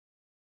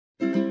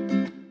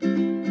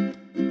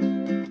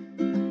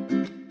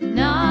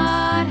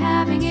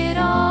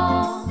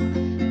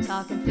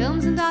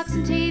Xbox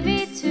and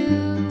TV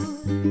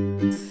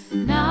too.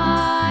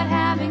 Not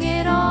having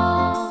it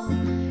all,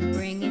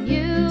 bringing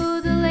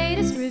you the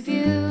latest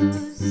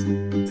reviews.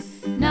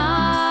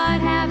 Not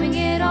having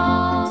it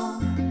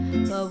all,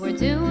 but we're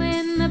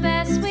doing the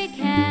best we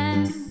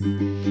can.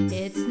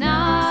 It's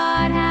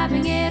Not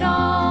Having It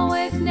All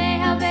with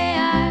Neha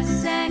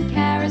Bayas and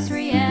Karis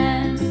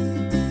Rian.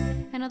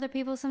 And other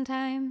people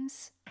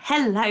sometimes.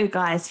 Hello,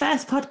 guys.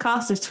 First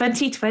podcast of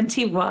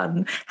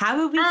 2021. How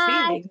are we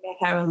feeling,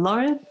 Neha and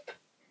Lauren?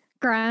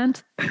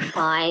 Grand.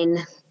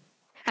 Fine.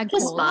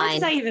 Just Why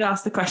did I even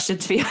ask the question,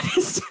 to be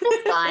honest?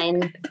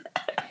 Fine.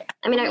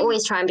 I mean, I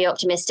always try and be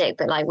optimistic,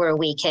 but like we're a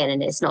week in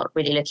and it's not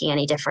really looking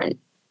any different.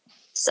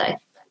 So.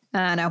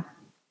 I know.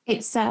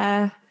 It's,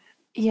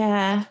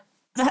 yeah,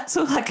 that's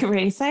all I can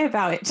really say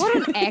about it.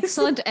 What an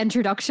excellent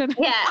introduction.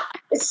 Yeah,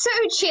 it's so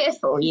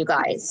cheerful, you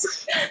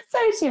guys.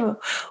 So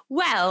chill.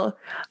 Well,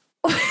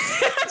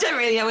 I don't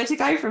really know where to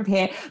go from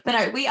here, but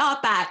no, we are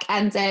back,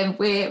 and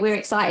we're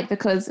excited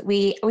because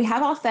we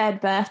have our third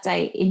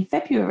birthday in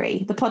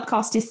February. The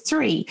podcast is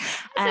 3,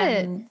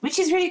 which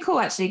is really cool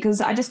actually,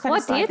 because I just kind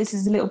of started this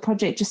as a little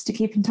project just to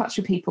keep in touch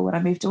with people when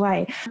I moved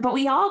away. But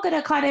we are going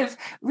to kind of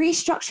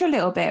restructure a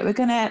little bit. We're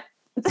going to.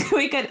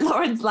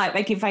 Lauren's like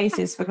making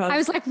faces because I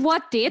was like,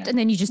 what date? And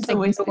then you just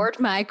ignored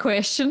my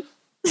question.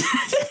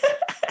 I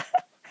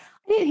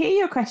didn't hear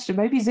your question.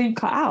 Maybe Zoom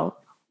cut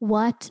out.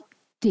 What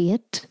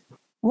date?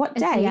 What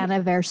is day? The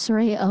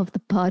anniversary of the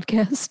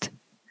podcast.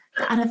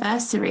 The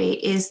anniversary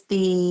is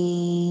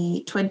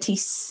the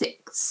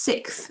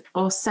 26th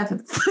or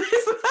 7th.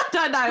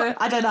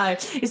 I don't know.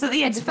 It's at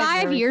the end of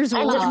February. 5 years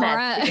old.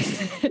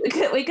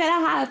 We're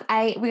gonna have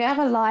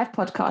a live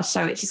podcast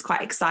show, which is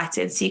quite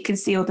exciting. So you can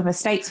see all the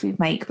mistakes we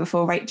make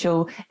before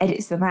Rachel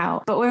edits them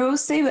out. But we're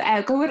also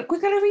we're going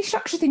to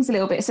restructure things a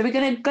little bit. So we're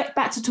going to get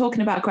back to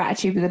talking about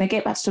gratitude. We're going to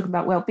get back to talking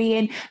about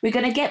well-being. We're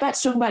going to get back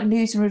to talking about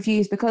news and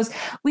reviews, because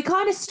we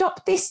kind of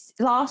stopped this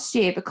last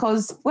year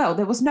because, well,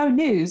 there was no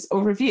news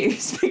or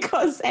reviews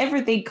because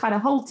everything kind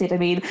of halted. I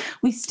mean,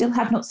 we still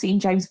have not seen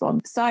James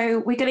Bond. So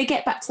we're going to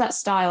get back to that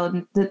style,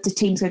 and the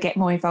team's going to get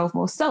more involved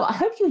more. So I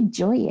hope you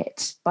enjoy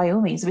it, by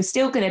all means. We're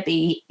still going to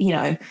be,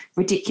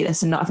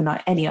 ridiculous and not having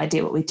any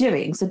idea what we're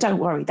doing. So don't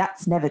worry,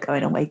 that's never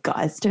going away,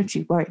 guys. Don't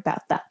you worry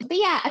about that. But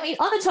yeah, I mean,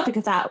 on the topic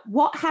of that,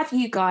 what have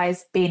you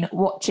guys been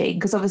watching?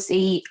 Because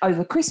obviously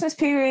over Christmas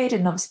period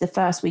and obviously the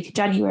first week of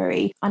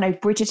January, I know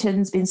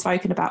Bridgerton's been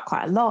spoken about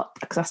quite a lot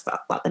because that's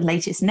like the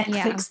latest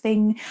Netflix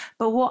thing.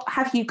 But what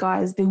have you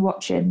guys been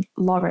watching?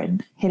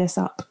 Lauren, hit us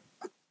up.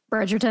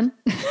 Bridgerton.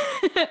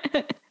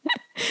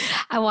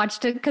 I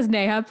watched it because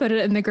Neha put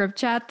it in the group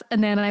chat,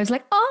 and then I was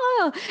like,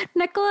 oh,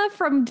 Nicola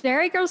from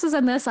Dairy Girls is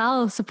in this,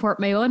 I'll support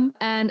my own.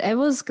 And it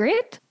was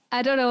great.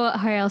 I don't know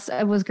how else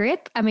it was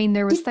great. I mean,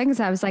 there was things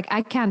I was like,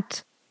 I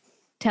can't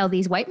tell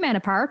these white men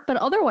apart, but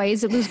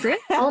otherwise it was great.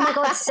 Oh my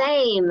God,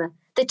 same.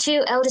 The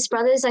 2 eldest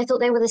brothers, I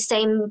thought they were the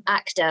same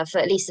actor for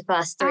at least the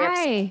first 3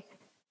 episodes.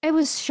 It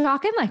was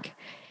shocking,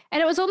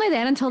 and it was only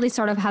then until they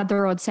sort of had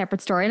their own separate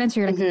storylines.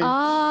 So you're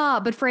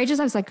like, but for ages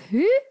I was like,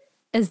 who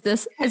is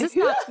this? Is this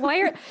not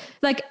why are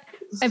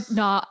if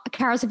not,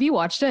 Karis, have you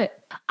watched it?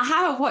 I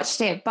haven't watched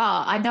it,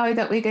 but I know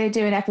that we're going to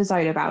do an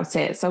episode about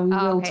it. So we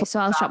will. Okay, so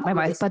I'll shut my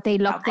mouth, but they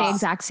look the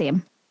exact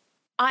same.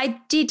 I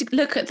did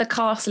look at the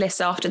cast list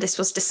after this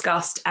was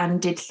discussed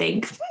and did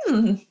think,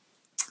 I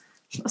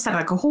sound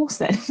like a horse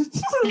then.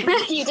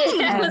 You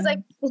did. I was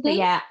like,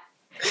 yeah.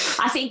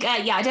 I think, I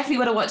definitely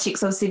want to watch it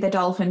because obviously the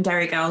Dolphin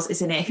Dairy Girls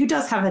is in it, who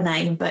does have a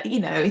name, but,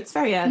 it's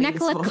very early.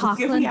 Nicola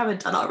Coughlan. We haven't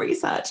done our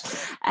research.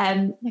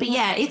 But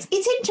yeah, it's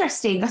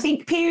interesting. I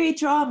think period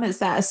dramas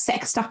that are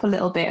sexed up a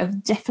little bit are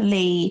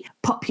definitely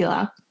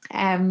popular.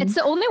 It's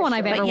the only one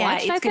I've ever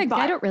watched. I think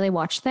I don't really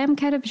watch them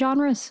kind of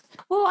genres.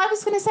 Well, I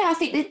was going to say, I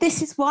think that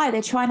this is why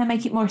they're trying to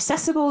make it more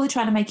accessible. They're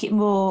trying to make it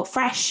more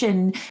fresh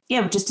and,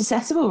 just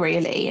accessible,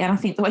 really. And I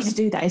think the way to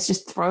do that is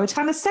just throw a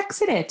ton of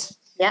sex in it.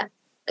 Yeah.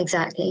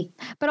 Exactly.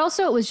 But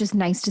also it was just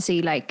nice to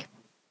see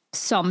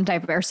some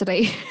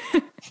diversity.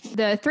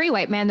 The 3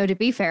 white men, though, to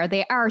be fair,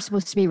 they are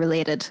supposed to be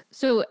related.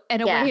 So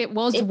in a way it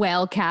was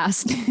well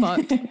cast,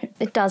 but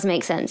it does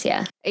make sense.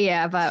 Yeah.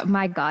 Yeah. But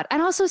my God.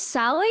 And also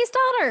Sally's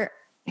daughter.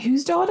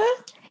 Whose daughter?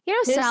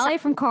 Sally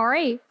from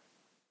Corey.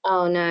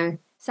 Oh no.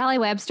 Sally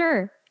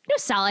Webster.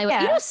 Sally.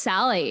 Yeah.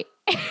 Sally.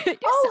 Her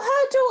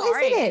daughter,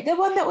 isn't it? The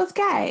one that was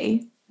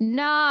gay?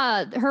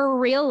 Nah, her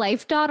real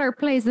life daughter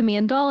plays the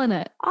main doll in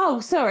it. Oh,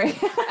 sorry.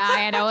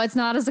 I know, it's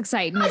not as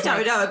exciting. I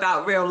don't know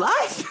about real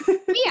life.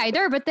 Me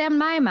either, but then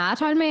my ma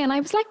told me and I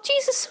was like,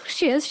 Jesus,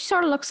 she is. She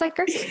sort of looks like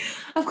her.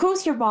 Of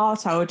course your ma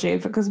told you,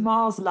 because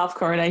Ma's love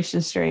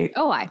Coronation Street.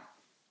 Oh, I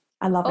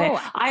love it.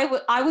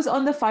 I was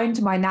on the phone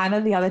to my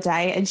nana the other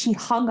day and she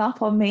hung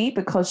up on me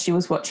because she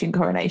was watching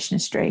Coronation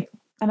Street.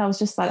 And I was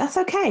just like, that's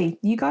okay.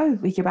 You go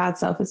with your bad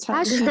self. It's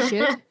As totally she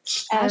should.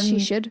 As she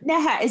should.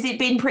 Neha, has it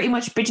been pretty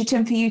much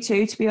Bridgerton for you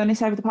too, to be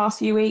honest, over the past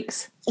few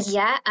weeks?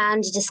 Yeah,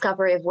 and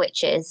Discovery of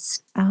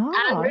Witches. Oh,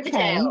 And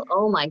Riverdale. okay.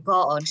 Oh my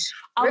God.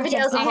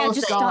 Riverdale's a Neha, whole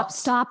just thing.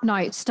 stop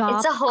now. Stop.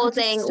 It's a whole Just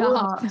thing.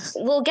 Stop.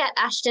 We'll get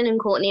Ashton and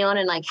Courtney on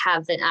and like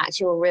have an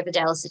actual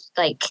Riverdale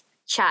like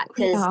chat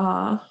because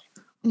Yeah.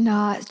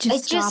 No, just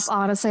It stop. just-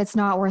 Honestly, it's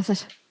not worth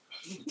it.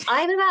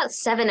 I'm about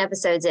 7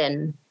 episodes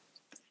in,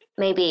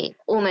 maybe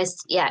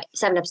almost,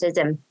 7 episodes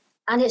in.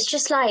 And it's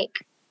just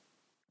like,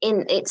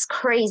 it's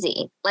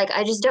crazy. Like,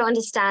 I just don't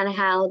understand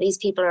how these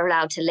people are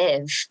allowed to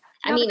live.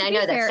 I No, mean, but to I be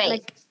know they're fair, fake.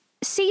 like,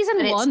 season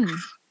but it's 1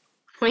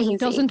 crazy.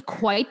 doesn't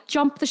quite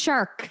jump the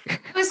shark. I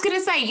was going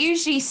to say,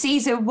 usually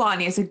season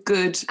 1 is a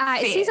good fit,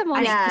 season 1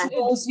 and Yeah. it just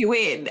pulls you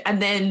in,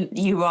 and then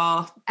you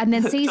are And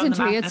then hooked on season the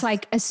 2, madness. it's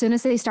like as soon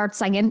as they start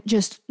singing,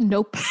 just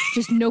nope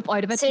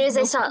out of it. As soon as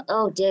they Nope. start,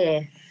 oh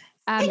dear.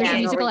 The Yeah,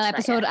 musical not reached that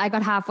episode, yet. I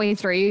got halfway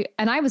through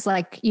and I was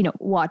like,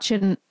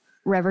 watching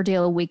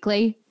Riverdale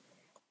weekly.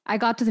 I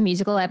got to the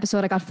musical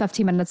episode, I got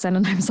 15 minutes in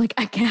and I was like,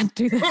 I can't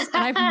do this.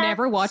 And I've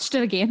never watched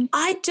it again.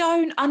 I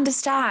don't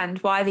understand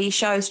why these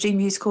shows do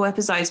musical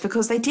episodes,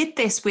 because they did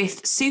this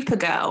with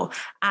Supergirl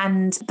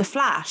and The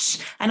Flash.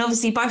 And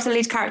obviously both the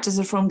lead characters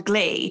are from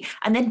Glee.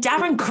 And then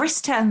Darren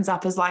Criss turns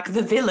up as like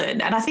the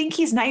villain. And I think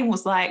his name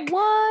was like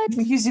What?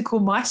 Musical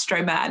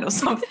Maestro Man or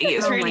something. It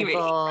was Oh really, my really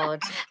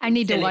God. I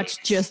need to Silly.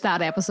 watch just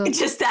that episode.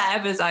 just that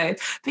episode.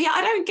 But yeah,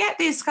 I don't get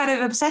this kind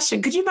of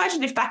obsession. Could you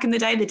imagine if back in the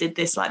day they did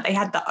this? Like they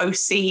had the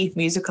OC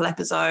musical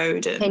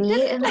episode and Can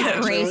you?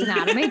 Like Grey's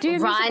Anatomy do a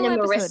Ryan and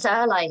musical episode.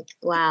 Marissa, like,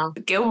 wow.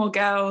 Gilmore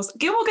Girls.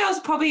 Gilmore Girls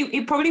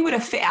probably would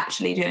have fit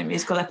actually doing a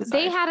musical episode.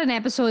 They had an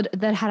episode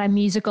that had a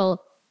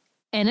musical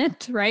in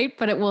it, right?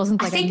 But it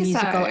wasn't I like a think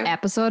musical so.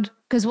 episode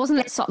because wasn't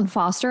it Sutton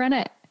Foster in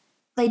it?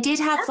 They did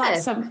have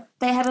like Oh.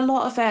 they had a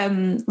lot of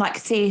like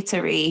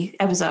theatre-y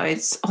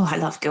episodes. Oh, I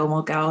love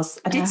Gilmore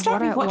Girls. I did Yeah,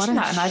 start what a watching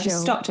that and I show.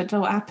 just stopped. I don't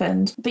know what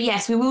happened. But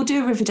yes, we will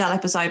do a Riverdale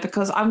episode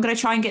because I'm going to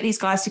try and get these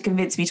guys to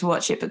convince me to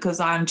watch it because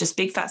I'm just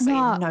big fat saying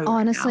no. right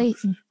honestly,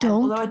 now.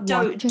 don't. Although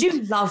I watch it. do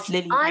love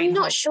Lily I'm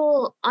not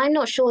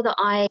Reinhart. sure that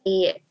I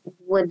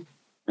would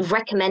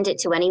recommend it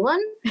to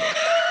anyone.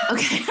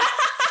 Okay.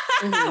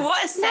 Mhm.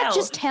 What a That sell.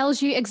 just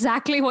tells you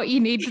exactly what you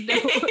need to know.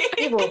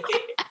 People,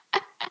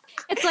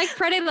 It's like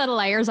Pretty Little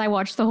Liars. I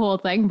watched the whole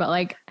thing, but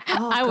like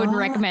Oh, I wouldn't God.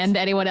 recommend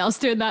anyone else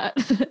doing that.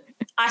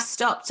 I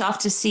stopped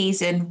after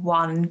season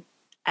 1.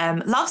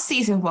 Loved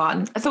season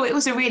 1. I thought it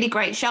was a really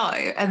great show,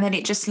 and then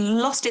it just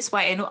lost its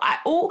way. And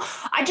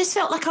I just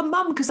felt like a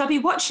mum because I'd be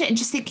watching it and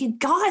just thinking,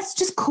 guys,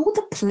 just call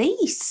the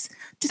police.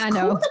 Just I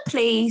call know. the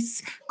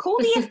police, call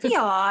the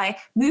FBI,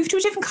 move to a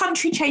different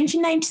country, change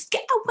your name, just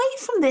get away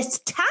from this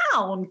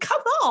town.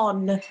 Come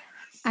on.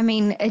 I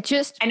mean, it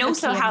just And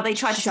also became how they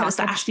tried to tell us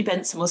that shocking. Ashley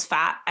Benson was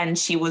fat, and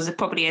she was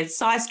probably a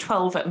size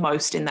 12 at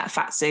most in that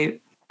fat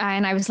suit.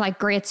 And I was like,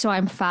 great, so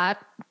I'm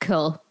fat.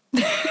 Cool.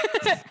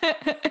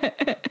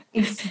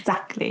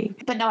 Exactly.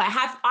 But no, I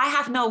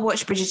have not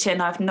watched Bridgerton.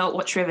 I've not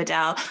watched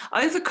Riverdale.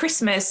 Over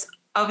Christmas,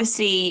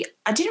 obviously,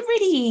 I didn't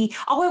really...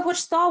 Oh, I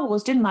watched Star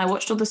Wars, didn't I? I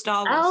watched all the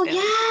Star Wars oh films.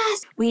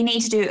 yes. We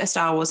need to do a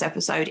Star Wars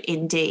episode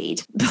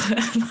indeed.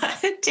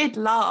 But I did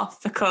laugh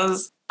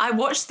because I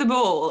watched them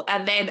all,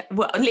 and then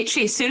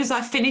literally as soon as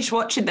I finished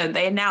watching them,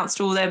 they announced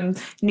all them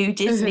new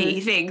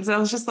Disney things. I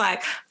was just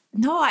like...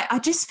 No, I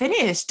just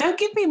finished. Don't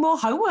give me more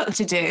homework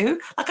to do.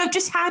 Like, I've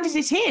just handed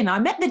it in. I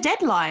met the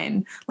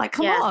deadline. Like,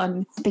 come Yeah.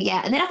 on. But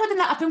yeah, and then other than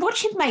that, I've been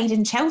watching Made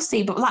in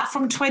Chelsea, but like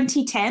from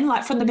 2010,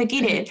 like from the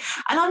beginning.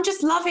 And I'm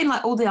just loving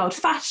like all the old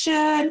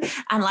fashion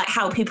and like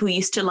how people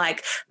used to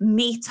like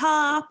meet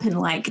up and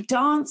like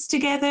dance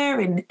together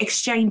and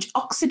exchange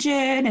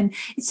oxygen. And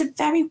it's a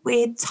very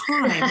weird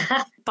time.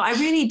 But I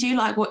really do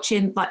like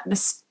watching like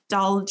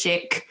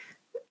nostalgic.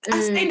 I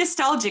say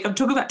nostalgic, I'm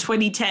talking about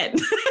 2010.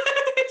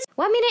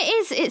 Well, I mean,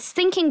 it's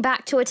thinking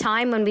back to a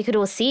time when we could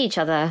all see each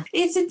other.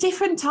 It's a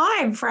different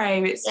time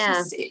frame. It's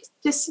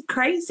just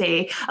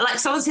crazy. Like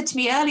someone said to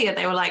me earlier,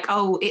 they were like,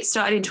 oh, it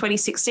started in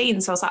 2016.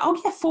 So I was like, oh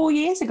yeah, 4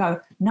 years ago.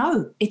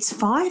 No, it's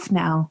 5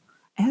 now.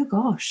 Oh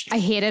gosh. I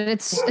hate it.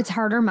 It's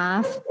harder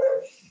math.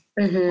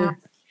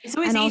 It's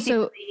always And easy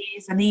also- to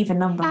use an even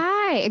number.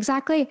 Aye,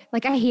 exactly.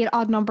 Like I hate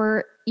odd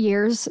number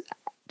years.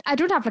 I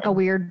don't have like a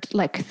weird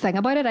like thing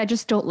about it. I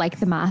just don't like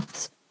the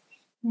maths.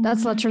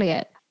 That's literally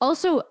it.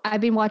 Also,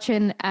 I've been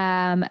watching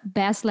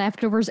Best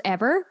Leftovers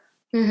Ever.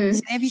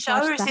 Have you Show,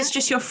 or watched is that? this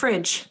just your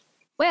fridge?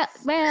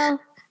 Well,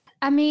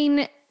 I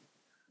mean,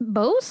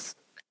 both.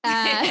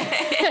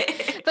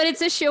 But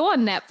it's a show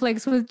on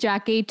Netflix with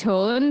Jackie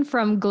Tolan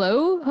from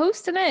Glow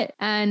hosting it.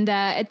 And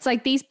it's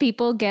like these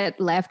people get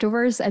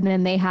leftovers and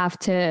then they have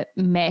to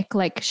make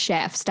like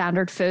chef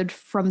standard food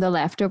from the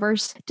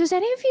leftovers. Does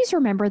any of you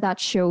remember that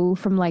show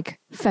from like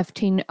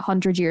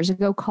 1500 years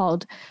ago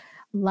called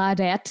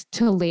Ladette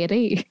to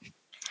Lady?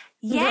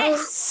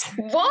 Yes.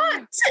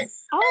 What?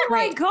 Oh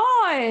my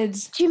God.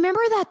 Do you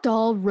remember that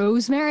doll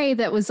Rosemary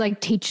that was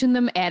like teaching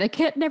them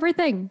etiquette and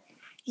everything?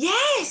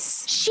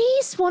 Yes.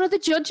 She's one of the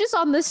judges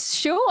on this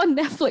show on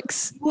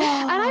Netflix. Wow.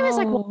 And I was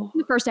like, watching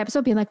the first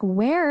episode, being like,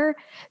 where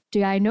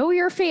do I know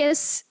your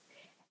face?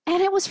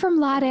 And it was from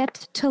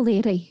Ladette to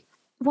Lady.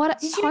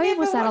 Did you How ever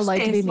was that watch allowed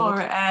to be this, made?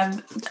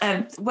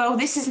 Or, well,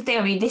 this is the thing.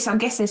 I mean, I'm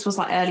guessing this was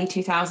like early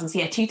 2000s.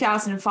 Yeah,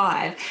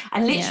 2005.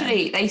 And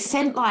literally, they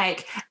sent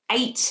like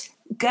 8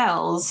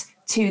 girls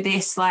to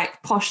this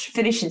like posh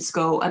finishing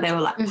school, and they were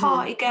like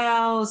party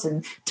girls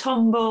and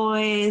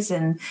tomboys,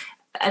 and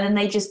then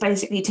they just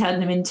basically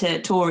turned them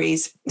into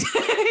Tories.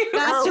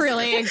 That's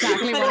really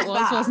exactly what it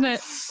was, wasn't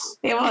it?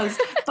 It was.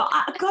 But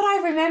God,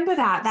 I remember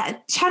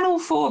that Channel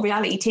 4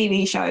 reality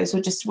TV shows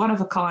were just one of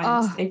a kind.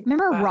 Oh,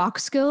 remember Rock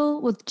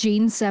School with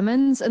Gene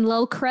Simmons and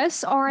Lil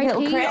Chris, R.I.P.?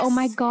 Lil Chris. Oh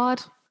my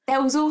God.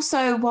 There was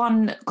also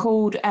one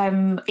called,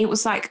 it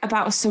was like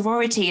about a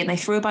sorority, and they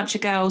threw a bunch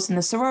of girls in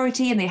the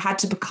sorority and they had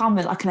to become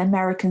like an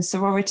American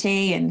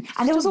sorority. And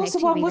there was also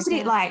one, wasn't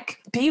it, like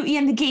Beauty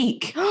and the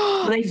Geek?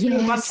 Where they threw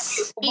a bunch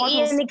of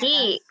Beauty and the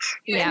Geek.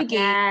 Yeah.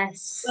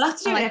 Yes. Well,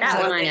 that's I like that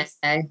one, I know.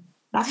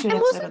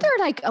 And wasn't there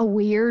like a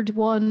weird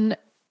one?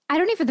 I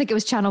don't even think it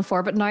was Channel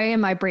 4, but now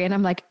in my brain,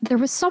 I'm like, there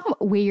was some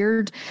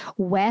weird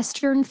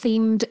Western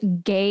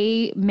themed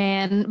gay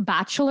men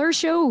bachelor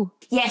show.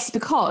 Yes,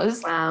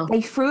 because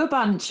they threw a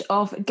bunch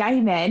of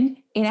gay men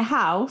in a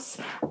house,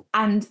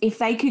 and if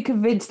they could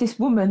convince this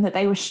woman that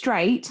they were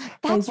straight,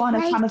 That's they won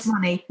a ton of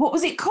money. What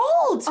was it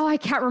called? Oh, I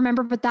can't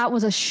remember, but that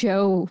was a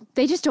show.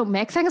 They just don't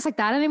make things like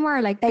that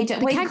anymore. Like they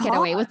can't get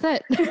away with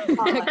it. They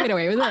can't get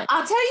away with it.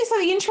 I'll tell you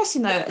something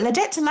interesting though.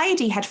 Ladette to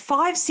Lady had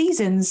 5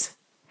 seasons.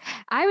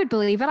 I would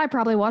believe it. I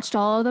probably watched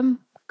all of them.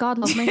 God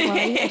love me.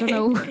 Why? I don't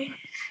know.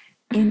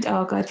 And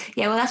oh god,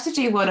 yeah, we'll have to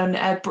do one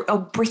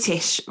on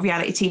British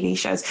reality TV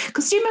shows.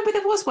 Because do you remember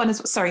there was one?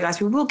 Sorry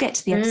guys, we will get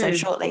to the episode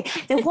shortly.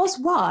 There was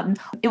one.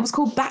 It was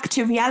called Back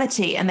to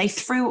Reality, and they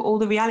threw all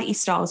the reality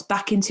stars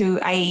back into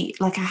a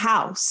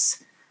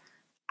house.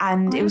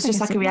 And it was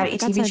just like a reality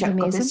TV show.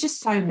 God, there's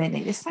just so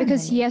many.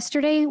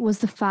 Yesterday was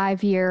the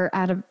 5-year,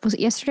 was it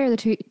yesterday or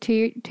the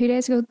two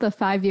days ago, the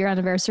 5-year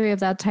anniversary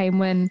of that time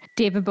when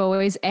David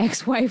Bowie's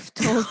ex-wife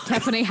told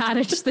Tiffany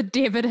Haddish that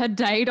David had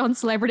died on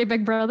Celebrity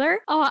Big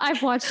Brother. Oh,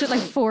 I've watched it like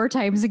 4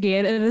 times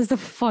again. And it is the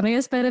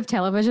funniest bit of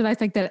television I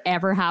think that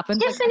ever happened.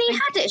 Tiffany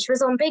Haddish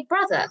was on Big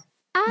Brother.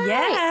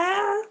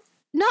 Yeah.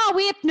 No,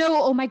 wait,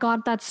 no. Oh my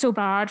God, that's so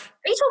bad.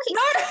 Are you talking?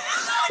 No,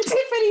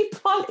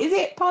 Tiffany is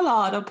it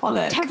Pollard or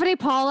Pollard? Tiffany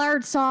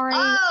Pollard, sorry.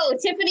 Oh,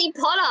 Tiffany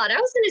Pollard. I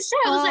was going to say,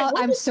 I was like,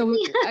 what I'm so,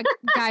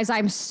 guys,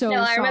 I'm so sorry.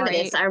 No, I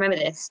remember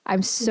this.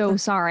 I'm so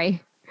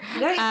sorry.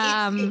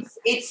 No,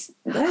 it's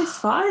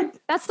fine.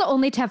 That's the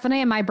only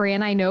Tiffany in my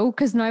brain I know,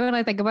 because now when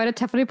I think about it,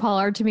 Tiffany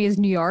Pollard to me is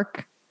New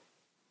York.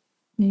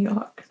 New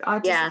York.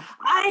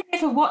 I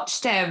never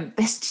watched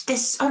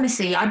this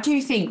honestly. I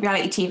do think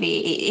reality TV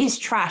it is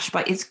trash,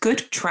 but it's good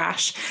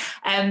trash.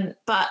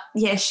 But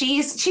yeah,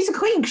 she's a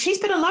queen. She's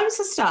been on loads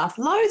of stuff,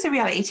 loads of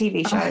reality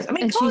TV shows. I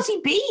mean, Cardi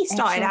B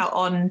started out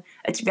on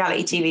a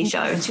reality TV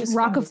show, and she was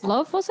Rock of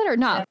Love, was it, or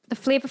not? The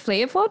Flavor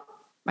Flav one?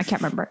 I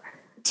can't remember.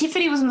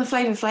 Tiffany was on the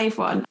Flavor Flav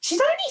one. She's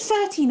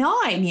only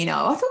 39. You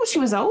know, I thought she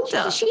was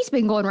older. She's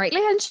been going rightly,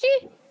 hasn't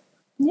she?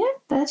 Yeah,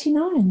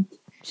 39.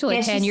 She's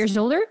like 10 years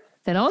older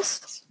than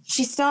us.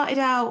 She started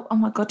out. Oh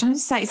my God! Don't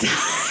say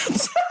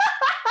that.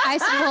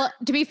 Well,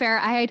 to be fair,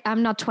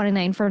 I'm not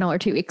 29 for another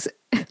 2 weeks,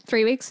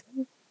 3 weeks.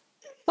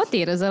 What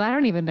date is it? I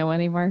don't even know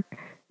anymore.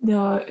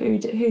 No, who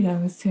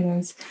knows? Who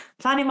knows?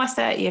 Planning my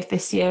 30th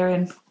this year,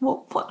 and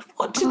what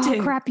to do?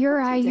 Oh crap!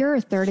 You're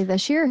 30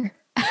 this year.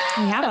 I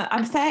am.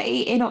 I'm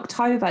 30 in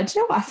October. Do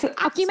you know what? I feel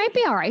you might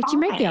be all right. You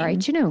might be all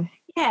right. You know.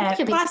 Yeah,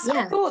 but I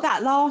thought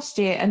that last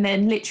year, and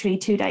then literally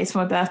 2 days for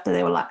my birthday,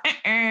 they were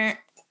like.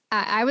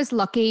 I was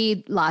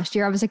lucky last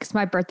year. I was like, because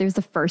my birthday was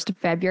the 1st of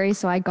February,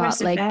 so I got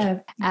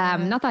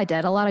not that I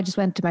did a lot. I just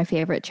went to my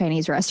favorite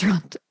Chinese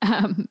restaurant.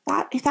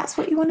 If that's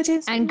what you want to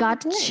do, and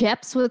got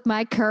chips with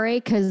my curry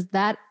because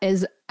that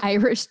is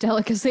Irish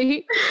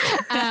delicacy.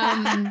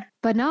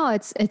 But no,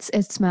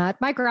 it's mad.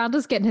 My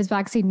granddad's getting his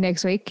vaccine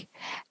next week,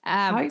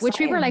 which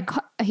we were like,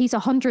 he's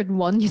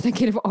 101. You think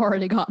he'd have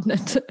already gotten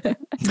it?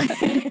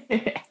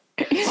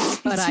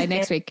 But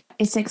next week.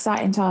 It's an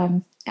exciting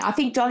time. I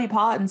think Dolly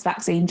Parton's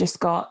vaccine just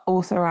got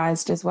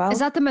authorised as well. Is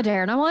that the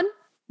Moderna one?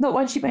 Not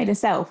one she made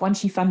herself, one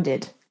she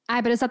funded.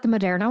 But is that the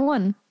Moderna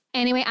one?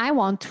 Anyway, I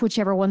want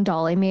whichever one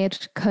Dolly made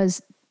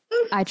because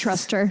I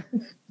trust her.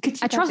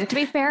 To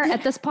be fair,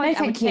 at this point,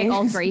 I would take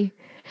all 3.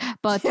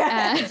 But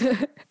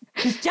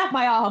just jab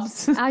my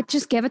arms.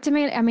 Just give it to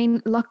me. I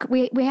mean, look,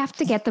 we have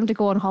to get them to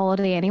go on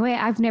holiday anyway.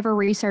 I've never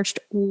researched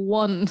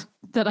one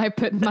that I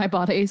put in my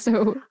body.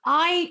 So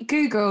I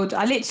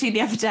literally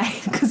the other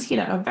day, because,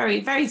 I'm very,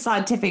 very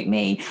scientific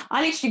me.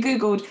 I literally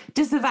Googled,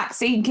 does the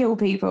vaccine kill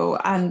people?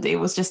 And it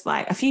was just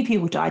like a few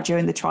people died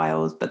during the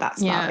trials, but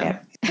that's about it.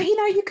 But,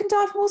 you can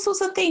die from all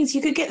sorts of things.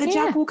 You could get the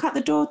jab, walk out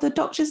the door of the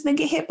doctors and then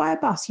get hit by a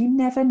bus. You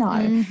never know.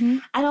 Mm-hmm.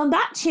 And on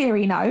that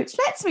cheery note,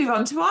 let's move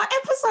on to our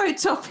episode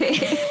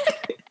topic.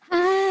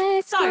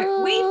 High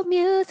School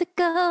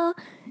Musical.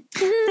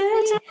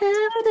 I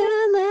have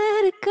to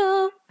let it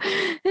go.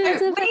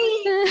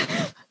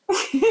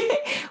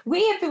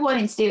 We have been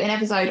wanting to do an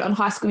episode on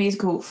High School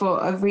Musical for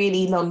a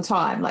really long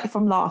time, like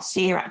from last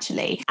year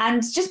actually.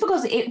 And just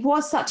because it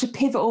was such a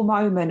pivotal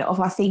moment of,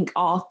 I think,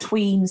 our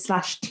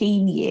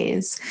tween/teen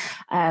years.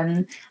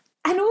 And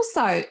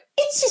also,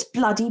 it's just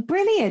bloody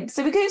brilliant.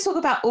 So we're going to talk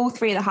about all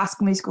three of the High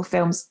School Musical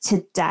films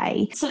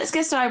today. So let's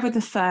get started with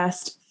the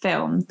first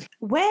film.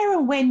 Where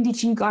and when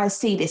did you guys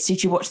see this?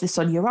 Did you watch this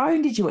on your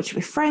own? Did you watch it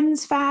with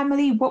friends,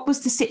 family? What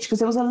was the situation? Because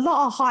there was a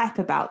lot of hype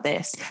about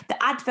this.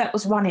 The advert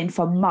was running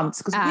for months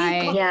because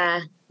we got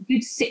a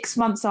good 6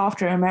 months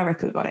after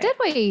America got it. Did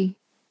we?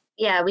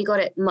 Yeah, we got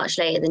it much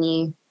later than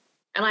you.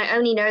 And I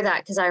only know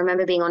that because I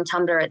remember being on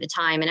Tumblr at the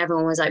time and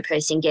everyone was like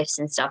posting GIFs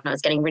and stuff and I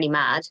was getting really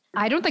mad.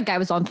 I don't think I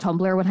was on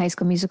Tumblr when High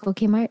School Musical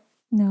came out.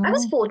 No. I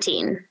was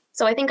 14,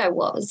 so I think I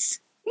was.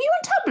 Were you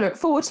on Tumblr at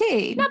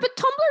 14? No, but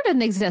Tumblr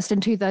didn't exist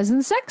in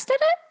 2006, did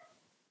it?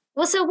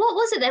 Well, so what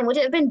was it then? Would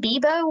it have been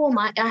Bebo or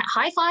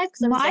High Five?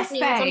 Because I was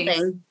definitely on MySpace.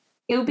 something.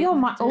 It would be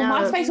on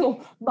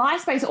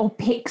MySpace or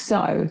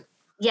Pixo.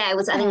 Yeah, it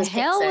was. I think it was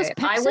hell Pixo. was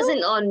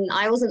Pixo?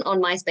 I wasn't on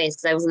MySpace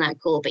because I wasn't that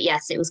cool. But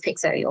yes, it was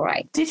Pixo. You're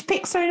right. Did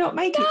Pixo not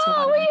make it?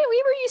 No, we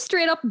were used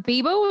straight up.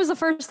 Bebo was the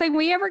first thing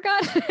we ever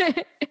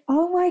got.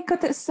 Oh my God,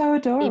 that's so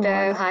adorable.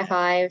 Bebo, High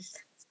Five.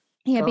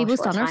 Yeah, Gosh, Bebo what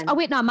Stunners. time. Oh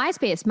wait, no,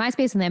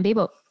 MySpace and then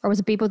Bebo. Or was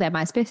it Bebo then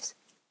MySpace?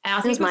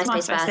 I think it was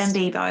MySpace MySpace and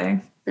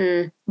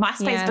Bebo.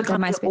 MySpace Yeah, became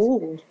MySpace.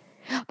 old.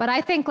 But I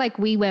think like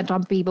we went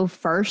on Bebo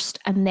first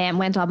and then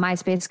went on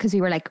MySpace because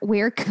we were like,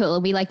 we're cool,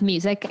 we like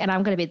music, and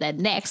I'm going to be the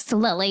next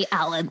Lily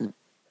Allen.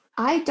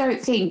 I don't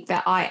think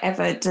that I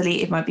ever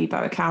deleted my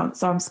Bebo account,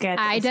 so I'm scared.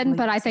 that I there's didn't,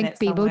 but I somebody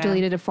think using it Bebo somewhere.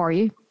 deleted it for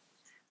you.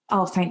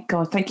 Oh, thank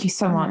God. Thank you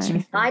so much.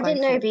 I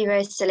didn't know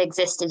Bebo still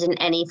existed in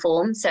any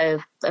form. So,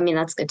 I mean,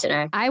 that's good to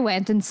know. I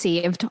went and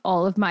saved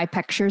all of my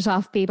pictures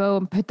off Bebo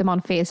and put them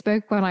on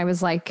Facebook when I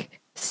was like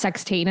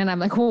 16, and I'm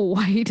like, oh,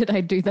 why did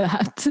I do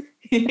that?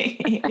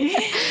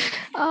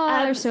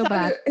 Oh, they're so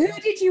bad. Who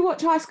did you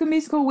watch High School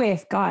Musical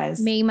with, guys?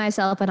 Me,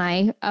 myself, and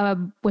I,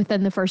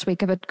 within the first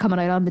week of it coming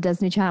out on the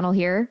Disney Channel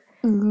here.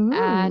 Ooh.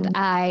 And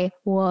I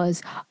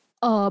was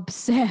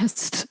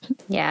obsessed.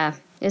 Yeah,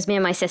 it was me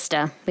and my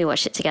sister. We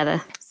watched it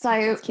together.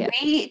 So cute.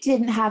 we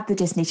didn't have the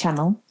Disney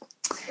Channel.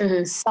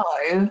 So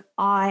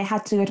I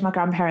had to go to my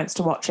grandparents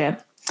to watch it.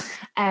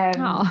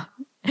 Oh,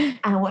 And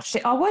I watched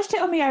it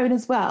on my own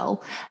as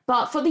well.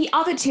 But for the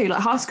other two, like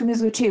High School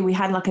Musical 2, we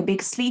had like a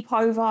big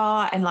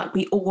sleepover and like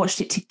we all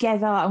watched it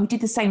together, and we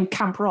did the same with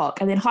Camp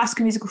Rock. And then High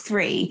School Musical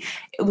 3,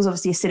 it was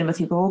obviously a cinema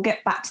thing, but we'll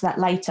get back to that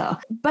later.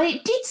 But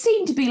it did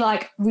seem to be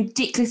like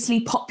ridiculously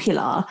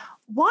popular.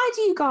 Why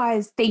do you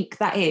guys think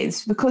that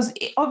is? Because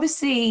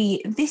obviously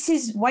this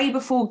is way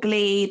before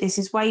Glee. This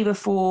is way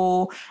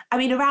before, I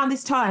mean, around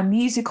this time,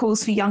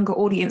 musicals for younger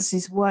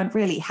audiences weren't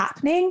really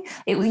happening.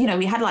 It was,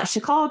 we had like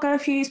Chicago a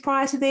few years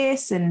prior to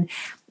this, and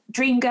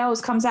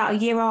Dreamgirls comes out a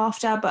year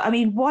after. But I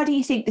mean, why do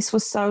you think this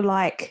was so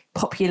like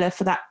popular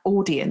for that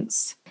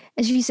audience?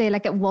 as you say,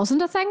 like it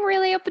wasn't a thing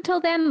really up until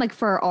then, like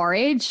for our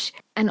age.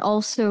 And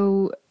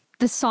also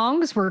the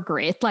songs were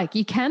great. Like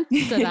you can't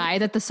deny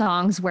that the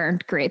songs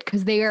weren't great,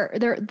 because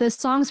the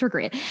songs were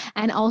great.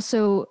 And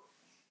also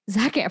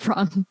Zac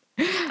Efron.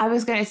 I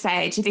was going to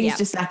say, do you think it's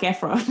just Zac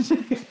Efron?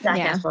 Zac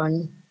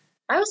Efron.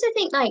 I also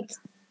think like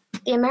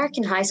the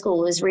American high school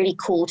was really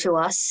cool to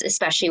us,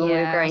 especially when we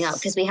were growing up,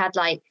 because we had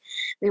like,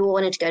 we all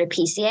wanted to go to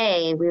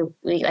PCA. We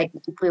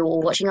were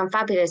all watching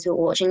Unfabulous. We were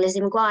watching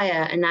Lizzie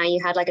McGuire, and now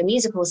you had like a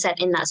musical set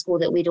in that school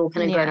that we'd all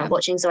kind of grown up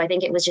watching. So I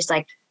think it was just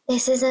like,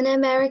 this is an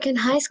American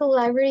high school.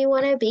 I really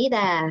want to be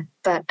there.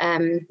 But I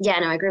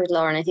agree with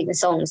Lauren. I think the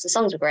songs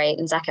were great,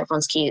 and Zac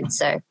Efron's cute.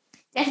 So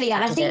definitely.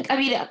 And I think,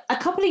 a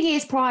couple of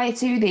years prior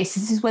to this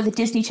is where the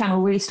Disney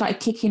Channel really started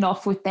kicking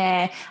off with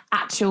their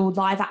actual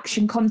live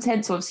action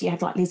content. So obviously you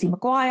had like Lizzie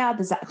McGuire,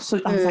 the Zac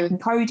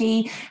and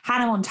Cody,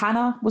 Hannah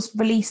Montana was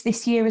released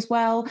this year as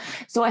well.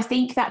 So I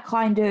think that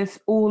kind of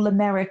all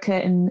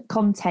American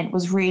content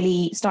was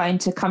really starting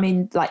to come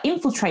in, like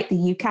infiltrate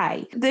the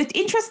UK. The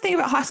interesting thing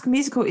about High School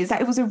Musical is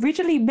that it was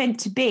originally meant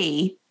to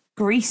be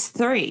Grease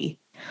 3.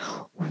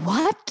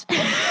 What?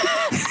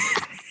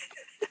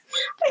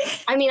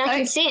 I mean, I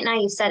can see it now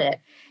you've said it.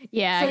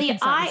 Yeah, So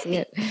I can see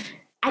it.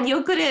 And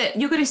you're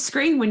gonna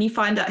scream when you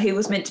find out who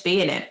was meant to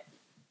be in it.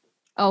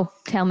 Oh,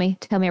 tell me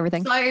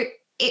everything.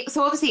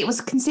 So obviously it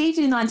was conceived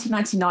in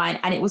 1999,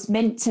 and it was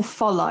meant to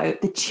follow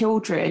the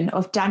children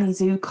of Danny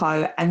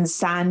Zuko and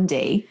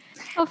Sandy.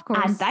 Of course.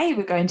 And they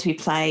were going to be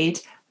played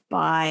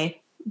by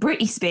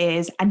Britney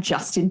Spears and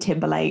Justin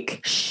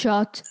Timberlake.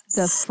 Shut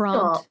the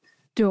front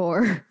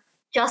door.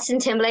 Justin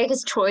Timberlake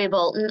is Troy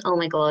Bolton. Oh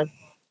my God.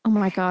 Oh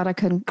my God, I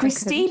couldn't.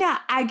 Christina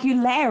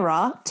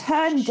Aguilera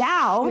turned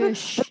down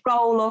the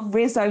role of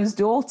Rizzo's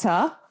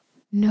daughter.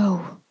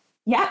 No.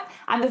 Yep.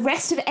 And the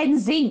rest of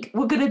NSYNC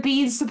were going to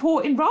be in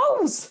supporting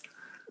roles.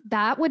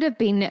 That would have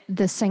been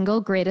the single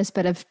greatest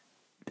bit of...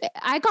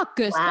 I got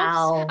goosebumps.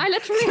 Wow. I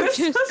literally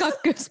just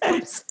got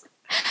goosebumps.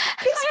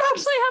 I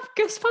actually have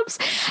goosebumps.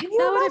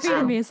 That would have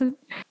been amazing.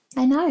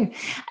 I know.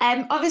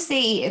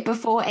 Obviously,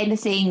 before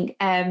anything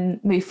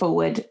moved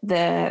forward,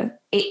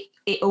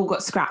 it all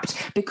got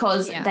scrapped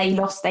because they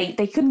lost. They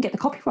couldn't get the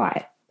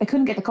copyright. They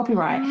couldn't get the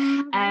copyright,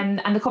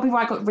 and the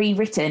copyright got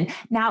rewritten.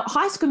 Now,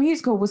 High School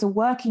Musical was a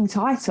working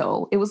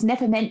title. It was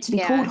never meant to be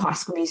called High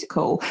School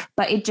Musical,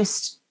 but it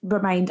just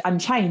remained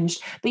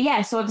unchanged. But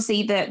yeah, so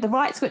obviously the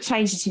rights got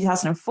changed in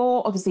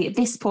 2004. Obviously, at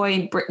this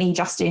point, Britney,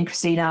 Justin,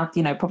 Christina,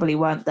 probably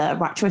weren't the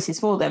right choices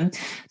for them.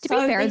 To be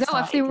fair, though,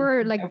 if they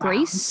were like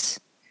Grease,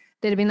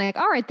 they'd have been like,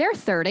 all right, they're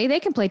 30. They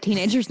can play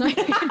teenagers now.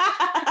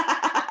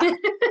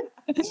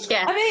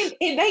 Yeah. I mean,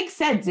 it makes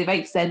sense. It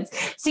makes sense.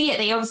 So yeah,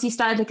 they obviously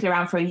started looking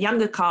around for a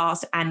younger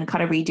cast and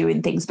kind of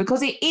redoing things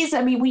because it is,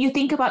 I mean, when you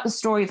think about the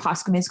story of High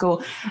School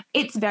Musical,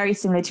 it's very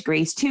similar to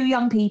Grease. Two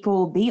young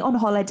people meet on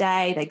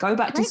holiday, they go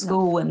back to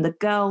school and the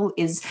girl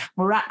is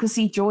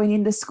miraculously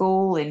joining the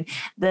school and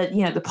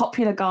the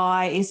popular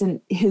guy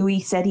isn't who he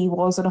said he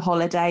was on a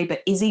holiday,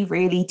 but is he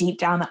really deep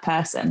down that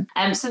person?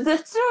 So the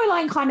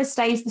storyline kind of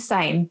stays the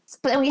same.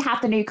 But then we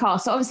have the new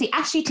cast. So obviously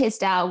Ashley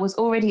Tisdale was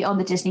already on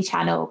the Disney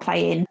Channel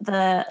playing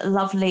the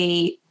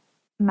lovely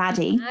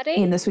Maddie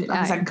in the Sweet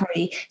Life and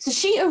Comedy. So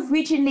she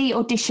originally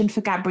auditioned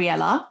for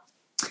Gabriella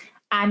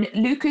and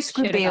Lucas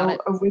Grabeel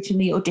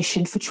originally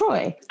auditioned for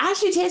Troy.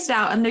 Ashley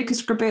Tisdale and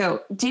Lucas Grabeel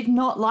did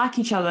not like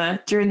each other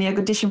during the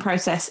audition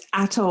process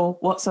at all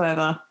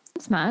whatsoever.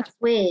 That's mad.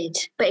 Weird.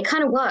 But it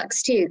kind of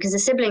works too because the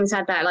siblings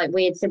had that like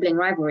weird sibling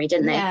rivalry,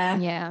 didn't they?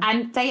 Yeah.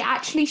 And they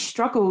actually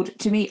struggled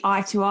to meet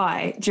eye to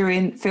eye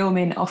during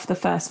filming of the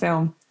first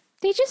film.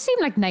 They just seem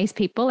like nice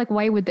people. Like,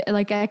 why would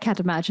I can't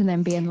imagine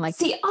them being like.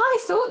 See, I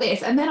thought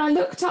this, and then I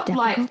looked up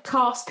like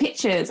cast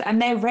pictures, and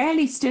they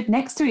rarely stood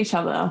next to each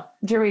other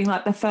during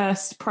like the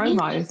first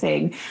promo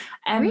thing.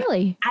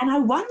 Really? And I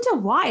wonder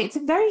why. It's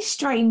a very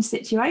strange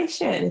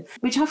situation,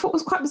 which I thought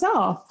was quite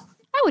bizarre.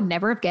 I would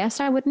never have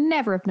guessed. I would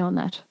never have known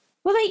that.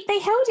 Well, they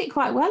held it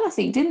quite well, I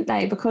think, didn't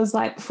they? Because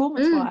like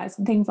performance-wise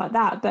and things like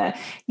that. But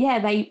yeah,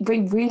 they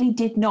really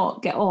did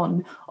not get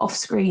on off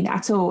screen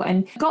at all.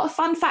 And got a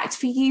fun fact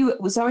for you,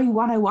 Zoe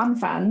 101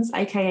 fans,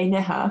 aka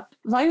Neha.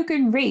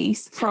 Logan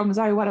Reese from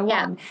Zoe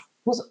 101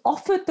 was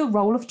offered the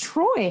role of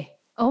Troy.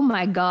 Oh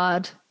my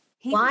God.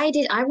 I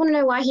want to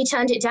know why he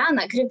turned it down.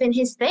 That could have been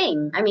his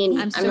thing. I mean,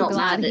 I'm not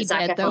mad that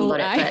Zac Efron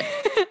got it,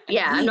 but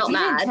yeah, I'm not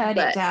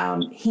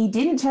mad. He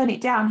didn't turn it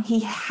down.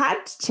 He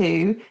had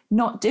to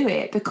not do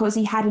it because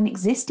he had an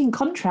existing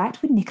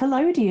contract with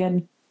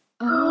Nickelodeon.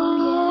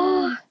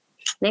 Oh,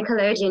 yeah.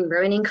 Nickelodeon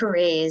ruining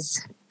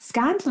careers.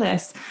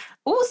 Scandalous.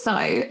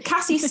 Also,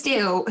 Cassie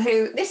Steele,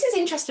 who, this is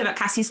interesting about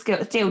Cassie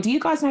Steele. Do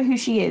you guys know who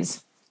she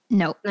is?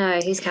 No,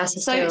 who's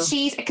Cassie So Steele?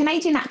 she's a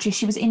Canadian actress.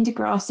 She was in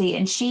Degrassi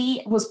and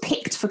she was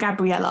picked for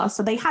Gabriella.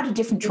 So they had a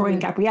different Troy and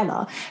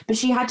Gabriella, but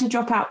she had to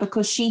drop out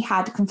because she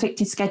had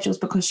conflicted schedules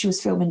because she was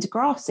filming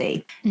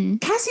Degrassi.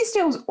 Cassie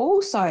Steele's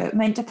also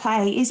meant to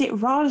play, is it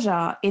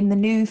Raja in the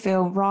new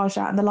film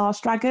Raja and the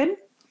Last Dragon?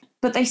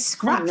 But they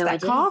scrapped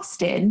that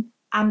casting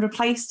and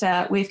replaced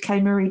her with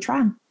Kelly Marie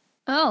Tran.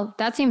 Oh,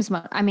 that seems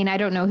much. I mean, I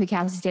don't know who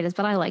Cassie Steele is,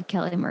 but I like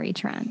Kelly Marie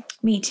Tran.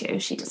 Me too.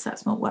 She does that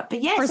small work.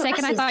 But yeah, for a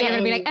second, I thought you were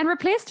going to be like, and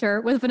replaced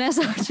her with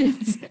Vanessa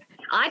Hudgens.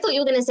 I thought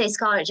you were going to say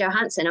Scarlett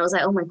Johansson. I was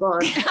like, oh my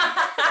God.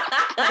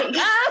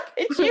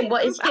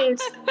 What is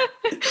his?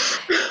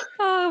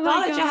 Oh my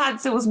Scarlett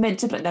Johansson was meant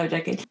to, but no,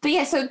 joking. But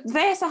yeah, so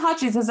Vanessa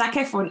Hudgens and Zac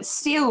Efron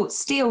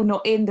still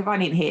not in the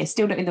running here.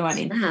 Still not in the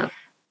running. Oh.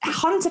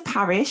 Hunter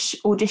Parrish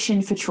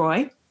auditioned for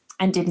Troy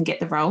and didn't get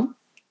the role.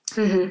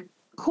 Mm-hmm.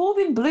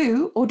 Corbin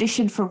Bleu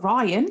auditioned for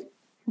Ryan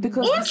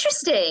because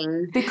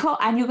interesting.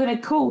 And you're going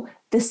to call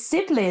the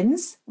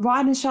siblings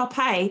Ryan and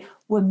Sharpay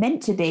were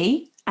meant to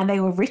be, and they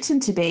were written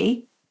to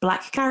be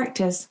black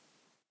characters.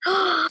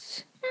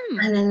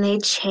 And then they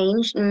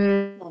changed.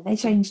 They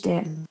changed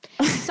it.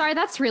 Sorry,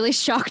 that's really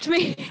shocked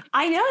me.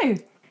 I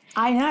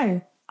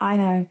know.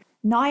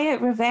 Naya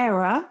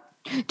Rivera.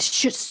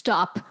 Just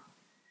stop.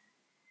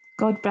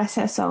 God bless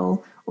her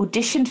soul,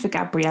 auditioned for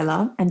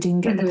Gabriella and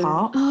didn't get the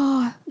part.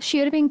 Oh, she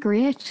would have been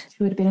great.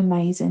 She would have been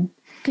amazing.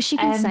 Because she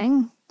can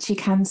sing. She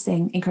can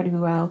sing incredibly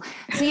well.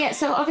 So yeah,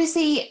 so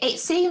obviously it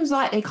seems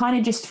like they kind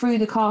of just threw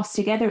the cast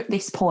together at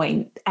this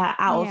point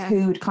out of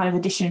who'd kind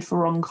of auditioned for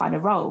wrong kind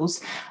of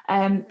roles.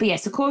 But yeah,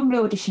 so Corbin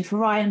Bleu auditioned for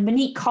Ryan.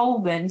 Monique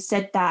Coleman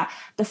said that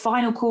the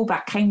final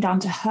callback came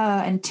down to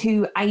her and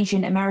two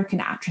Asian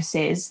American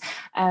actresses.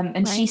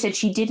 And she said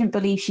she didn't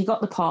believe she got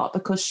the part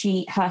because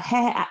her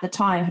hair at the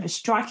time had a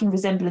striking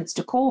resemblance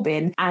to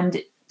Corbin, and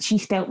she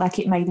felt like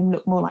it made them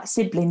look more like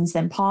siblings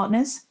than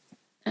partners.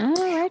 Oh,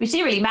 right. Which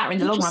didn't really matter in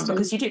the long run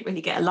because you didn't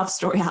really get a love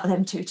story out of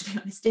them two, to be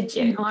honest, did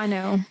you? No, I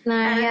know.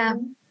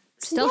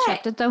 Still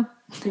shipped it though.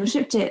 Still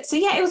shipped it. So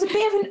yeah, it was a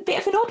bit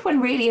of an odd one,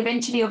 really.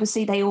 Eventually,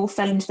 obviously, they all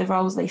fell into the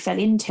roles they fell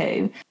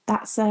into.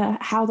 That's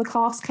how the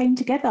cast came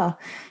together.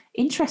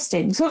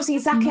 Interesting. So obviously,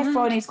 Zac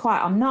Efron is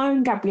quite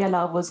unknown.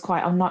 Gabriella was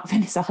quite unknown.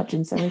 Vanessa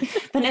Hudgens,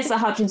 Vanessa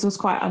Hudgens was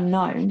quite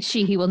unknown.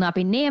 She, he will not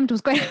be named,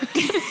 was quite.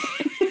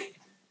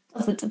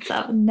 doesn't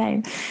deserve a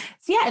name.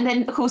 So yeah, and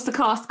then of course the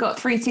cast got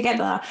through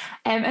together.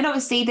 And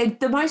obviously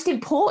the most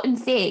important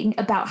thing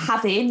about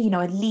having, you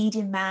know, a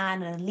leading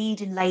man and a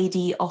leading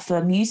lady of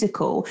a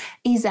musical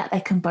is that they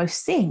can both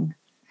sing,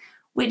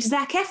 which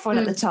Zac Efron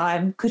at the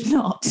time could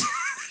not.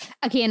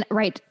 Again,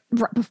 right.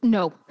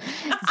 No.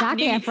 Zac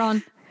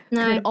Efron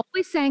could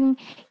always sing.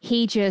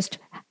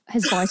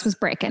 His voice was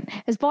breaking.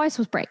 His voice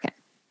was breaking.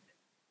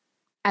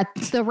 At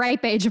the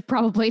ripe age of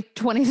probably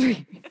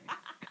 23.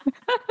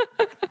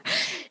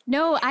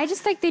 No, I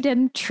just think they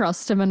didn't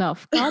trust him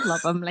enough. God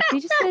love him. Like, they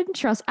just didn't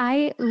trust.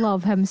 I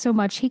love him so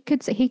much.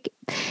 It's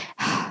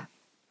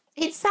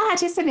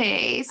sad, isn't it?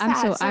 It's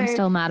sad. I'm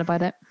still mad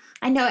about it.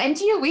 I know, and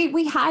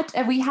we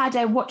had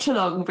a watch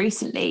along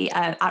recently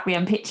at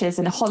Rian Pictures,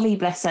 and Holly,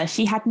 bless her,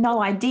 she had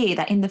no idea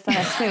that in the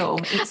first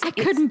film, I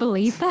couldn't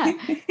believe that.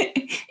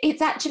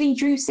 It's actually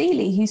Drew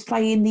Seeley who's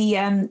playing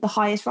the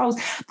highest roles.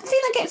 The thing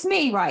that gets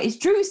me right is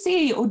Drew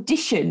Seeley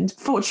auditioned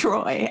for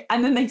Troy,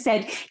 and then they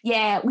said,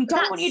 "Yeah, we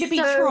don't want you to be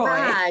so Troy.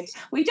 bad.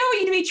 We don't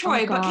want you to be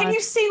Troy, but can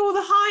you sing all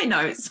the high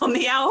notes on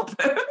the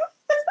album?"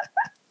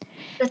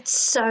 That's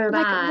so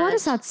bad. Like, what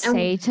does that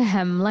say to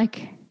him?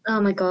 Like, oh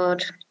my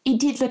God. He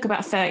did look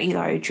about 30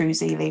 though, Drew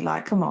Seeley.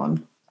 Like, come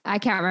on. I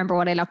can't remember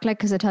what I looked like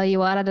because I tell you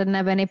what, I didn't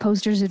have any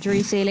posters of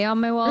Drew Seeley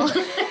on my wall.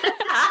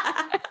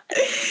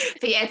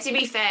 But yeah, to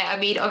be fair, I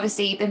mean,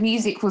 obviously the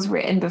music was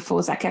written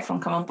before Zac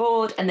Efron come on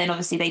board, and then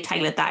obviously they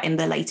tailored that in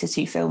the later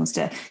two films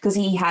because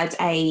he had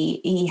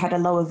a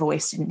lower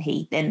voice, didn't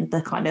he, than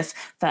the kind of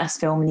first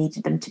film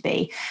needed them to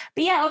be.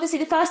 But yeah, obviously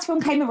the first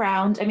film came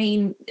around. I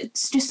mean,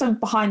 it's just some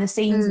behind the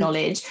scenes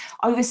knowledge.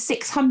 Over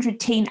 600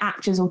 teen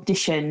actors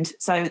auditioned,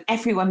 so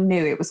everyone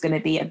knew it was going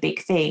to be a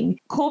big thing.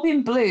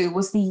 Corbin Bleu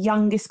was the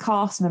youngest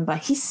cast member.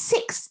 He's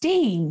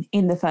 16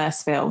 in the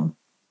first film.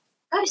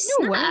 Oh, No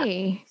snap.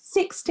 way.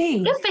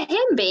 16. Good for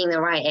him being the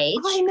right age.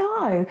 I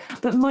know.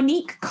 But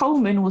Monique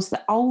Coleman was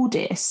the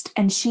oldest,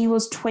 and she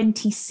was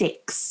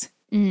 26.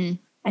 Mm.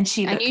 And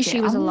she I looked knew she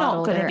it. was a I'm lot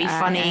not going to older. be I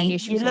funny. knew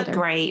she You was look older.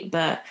 great,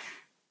 but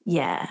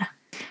yeah.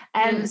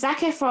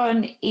 Zac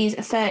Efron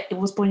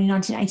was born in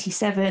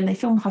 1987. They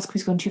filmed High School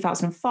Musical in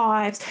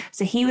 2005.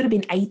 So he would have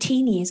been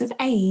 18 years of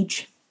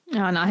age.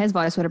 Oh, no, his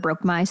voice would have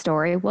broke my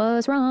story.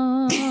 Was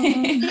wrong.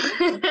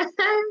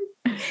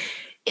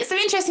 It's some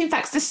interesting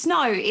facts. The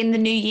snow in the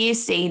New Year's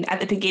scene at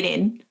the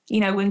beginning, you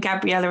know, when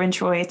Gabriella and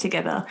Troy are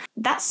together,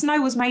 that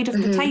snow was made of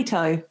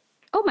potato.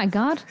 Oh my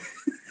God.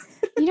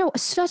 You know,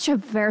 such a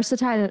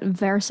versatile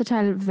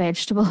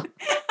vegetable.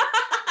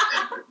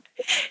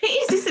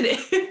 It is, isn't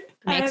it?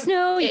 Make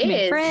snow, you it can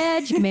make is.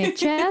 bread, you can make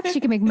chips,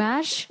 you can make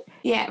mash.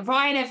 Yeah,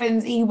 Ryan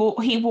Evans, he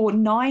wore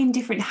 9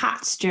 different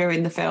hats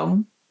during the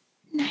film.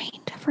 9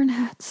 different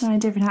hats. 9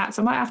 different hats.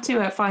 I might have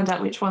to find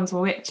out which ones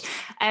were which.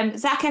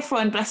 Zac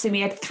Efron, bless him,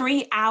 he had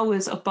 3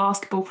 hours of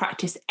basketball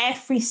practice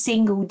every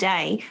single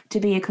day to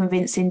be a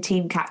convincing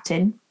team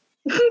captain.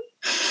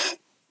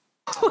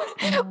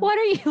 What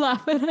are you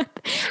laughing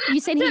at? You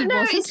said he No,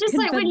 wasn't it's just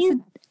like when you-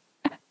 convincing.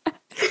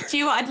 Do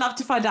you know what I'd love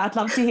to find out? I'd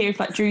love to hear if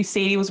like Drew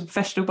Seeley was a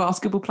professional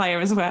basketball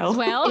player as well.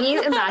 Can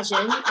you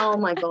imagine? Oh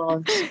my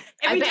God.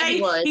 I bet he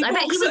was. I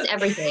bet he was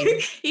everything.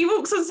 He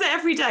walks on set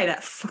every day,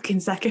 that fucking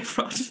Zac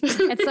Efron.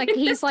 It's like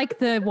he's like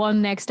the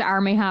one next to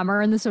Armie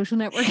Hammer in The Social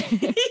Network.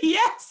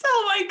 Yes,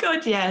 oh my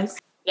God, yes.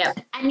 Yeah.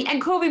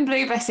 And Corbin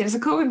Bleu, bless him. So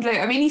Corbin Bleu,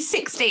 I mean, he's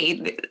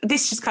 16.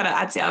 This just kind of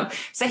adds it up.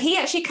 So he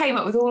actually came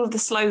up with all of the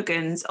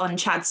slogans on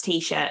Chad's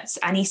T-shirts,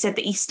 and he said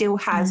that he still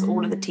has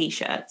all of the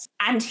T-shirts.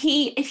 And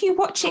if you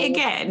watch it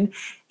again,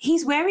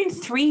 he's wearing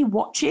 3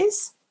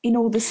 watches in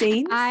all the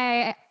scenes.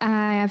 I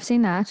have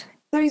seen that.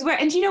 So he's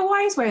wearing, and do you know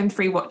why he's wearing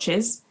 3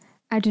 watches?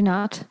 I do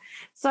not.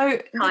 So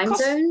Time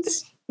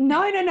zones?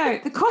 No.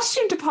 The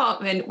costume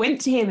department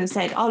went to him and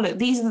said, "Oh, look,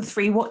 these are the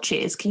 3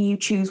 watches. Can you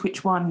choose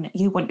which one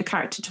you want the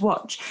character to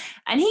watch?"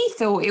 And he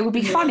thought it would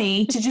be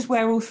funny to just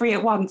wear all 3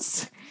 at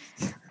once.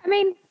 I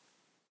mean,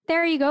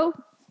 there you go.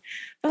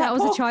 That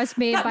was a choice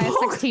made by a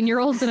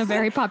 16-year-old in a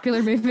very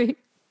popular movie.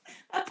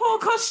 That poor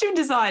costume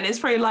designer is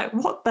probably like,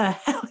 what the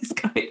hell is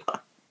going on?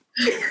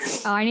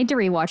 Oh, I need to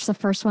rewatch the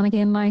first one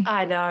again now.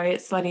 I know,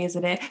 it's funny,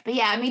 isn't it? But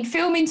yeah, I mean,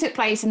 filming took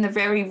place in the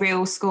very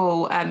real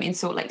school in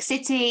Salt Lake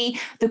City.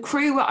 The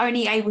crew were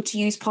only able to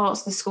use parts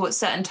of the school at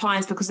certain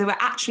times because there were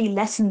actually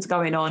lessons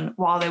going on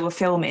while they were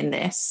filming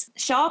this.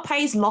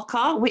 Sharpay's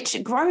locker,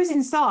 which grows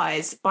in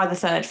size by the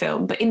 3rd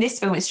film, but in this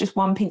film it's just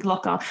one pink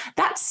locker,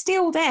 that's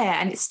still there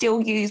and it's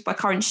still used by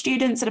current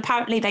students. And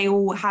apparently they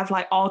all have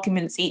like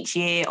arguments each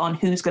year on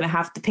who's going to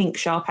have the pink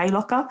Sharpay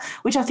locker,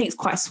 which I think is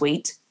quite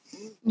sweet.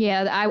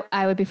 Yeah,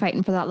 I would be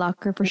fighting for that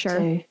locker for sure.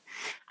 Too.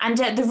 And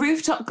the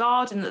rooftop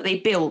garden that they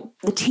built,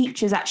 the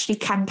teachers actually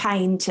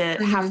campaigned to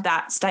have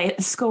that stay at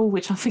the school,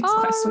 which I think is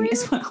quite sweet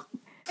as well.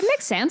 It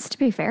makes sense, to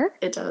be fair.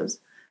 It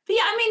does. But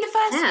yeah, I mean, the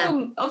first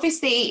film,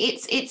 obviously,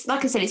 it's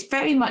like I said, it's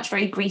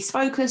very Grease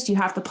focused. You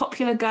have the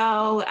popular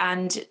girl,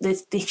 and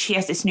she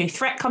has this new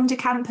threat come to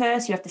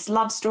campus. You have this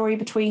love story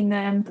between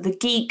them, the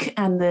geek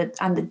and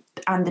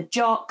the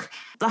jock.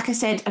 Like I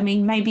said, I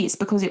mean, maybe it's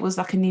because it was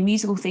like a new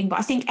musical thing, but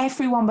I think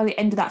everyone by the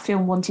end of that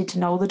film wanted to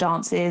know all the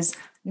dances,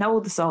 know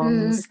all the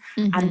songs,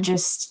 and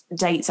just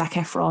date Zac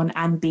Efron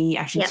and be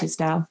Ashley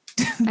Tisdale.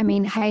 I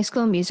mean, High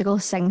School Musical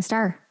Sing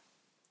Star.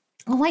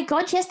 Oh my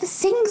God, yes, the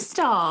Sing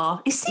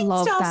Star. Is Sing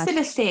Love Star that.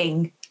 still a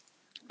thing?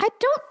 I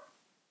don't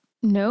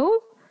know.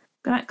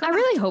 I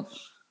really hope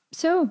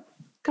so.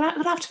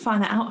 Gonna have to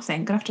find that out, I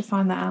think. Gonna have to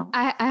find that out.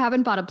 I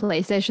haven't bought a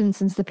PlayStation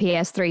since the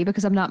PS3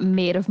 because I'm not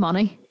made of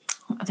money.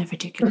 Oh, they're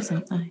ridiculous,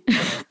 aren't they?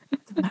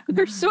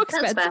 They're so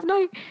expensive fair.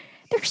 now.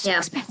 They're so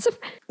expensive.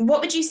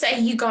 What would you say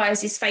you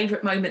guys'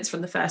 favourite moments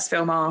from the first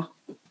film are?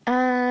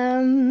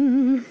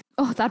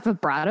 Oh, that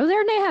vibrato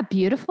there, Neha,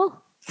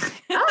 beautiful.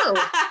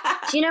 Oh,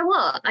 do you know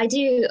what?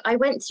 I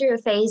went through a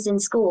phase in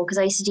school because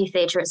I used to do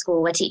theatre at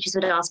school where teachers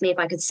would ask me if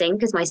I could sing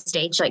because my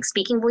stage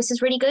speaking voice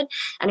is really good.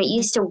 And it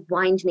used to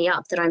wind me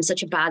up that I'm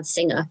such a bad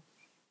singer.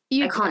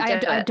 I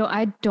can't do it.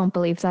 I don't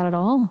believe that at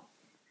all.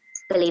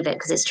 Believe it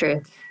because it's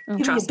true.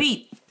 Give me a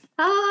beat.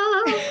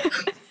 Oh.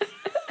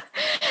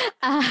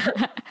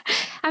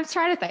 I'm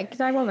trying to think.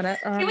 Can I 1 minute?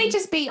 Can we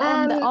just be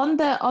on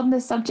the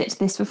subject of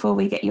this before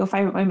we get your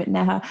favourite moment,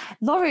 Neha?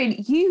 Lauren,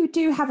 you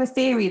do have a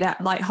theory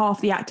that like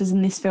half the actors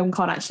in this film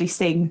can't actually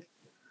sing.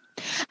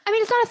 I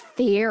mean, it's not a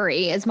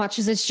theory as much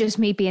as it's just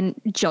me being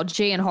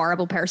judgy and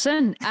horrible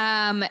person.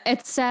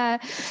 It's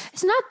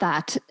not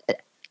that.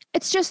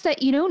 It's just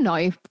that,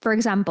 now, for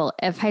example,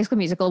 if High School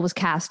Musical was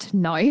cast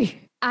now,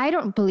 I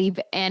don't believe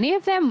any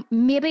of them.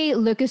 Maybe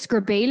Lucas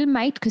Grabeel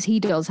might, because he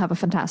does have a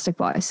fantastic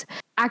voice.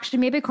 Actually,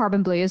 maybe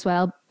Corbin Bleu as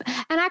well.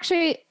 And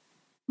actually,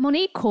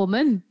 Monique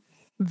Coleman,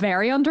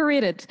 very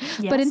underrated.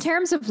 Yes. But in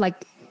terms of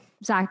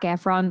Zac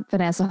Efron,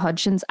 Vanessa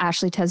Hudgens,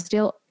 Ashley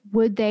Tisdale,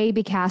 would they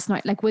be cast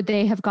now? Would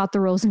they have got the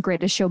roles in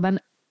Greatest Showman?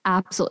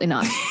 Absolutely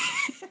not.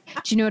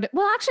 Do you know what?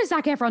 Well, actually,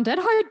 Zac Efron did.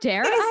 How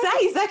dare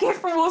I? Zac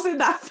Efron was in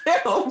that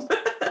film.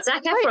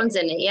 Zac Efron's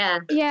in it, yeah.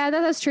 Yeah,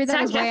 that's true.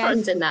 Zac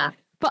Efron's in that.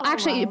 But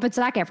but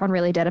Zac Efron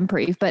really did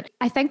improve. But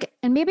I think,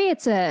 and maybe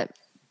it's a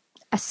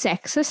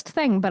sexist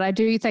thing, but I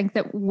do think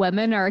that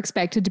women are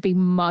expected to be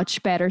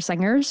much better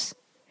singers.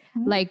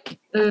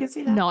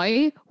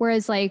 Now,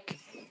 whereas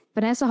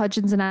Vanessa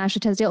Hudgens and Ashley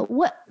Tisdale,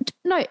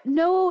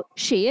 no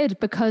shade,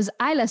 because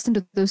I listened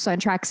to those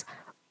soundtracks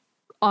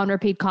on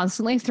repeat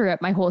constantly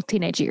throughout my whole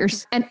teenage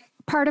years. And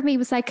part of me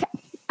was like,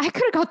 I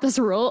could have got this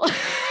role.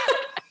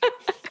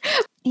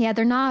 Yeah,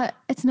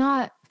 it's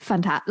not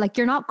fantastic.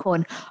 You're not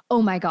going,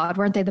 oh my God,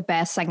 weren't they the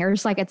best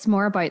singers? It's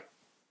more about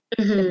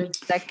the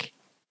music.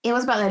 It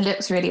was about their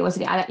looks, really,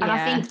 wasn't it? And I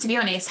Yeah. think, to be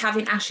honest,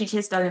 having Ashley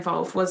Tisdale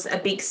involved was a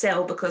big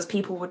sell because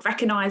people would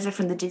recognise her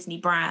from the Disney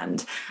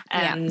brand.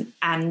 And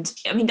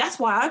I mean, that's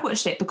why I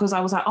watched it, because I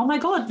was like, oh my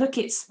God, look,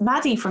 it's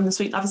Maddie from The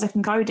Sweet Life of Zack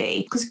and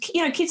Cody. Because,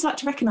 kids like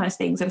to recognise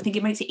things, and I think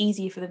it makes it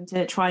easier for them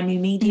to try new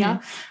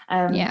media,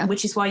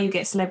 which is why you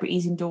get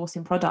celebrities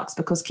endorsing products,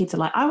 because kids are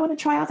like, I want to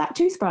try out that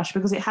toothbrush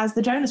because it has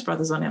the Jonas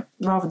Brothers on it,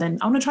 rather than,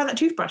 I want to try that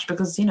toothbrush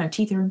because,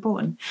 teeth are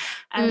important.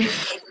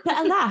 But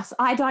alas,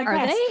 I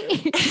digress. Are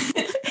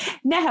they?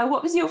 Neha,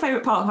 what was your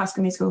favourite part of High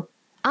School Musical?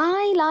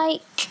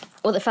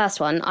 The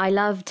first one. I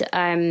loved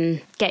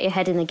Get Your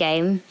Head in the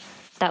Game.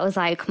 That was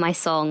my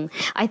song.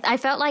 I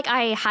felt like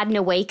I had an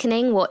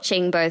awakening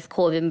watching both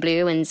Corbin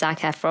Bleu and Zac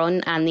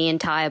Efron and the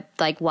entire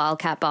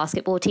Wildcat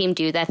basketball team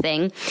do their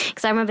thing.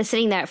 Because I remember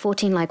sitting there at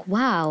 14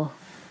 wow,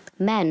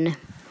 men.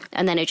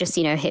 And then it just,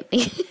 hit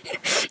me.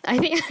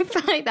 I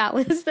felt like that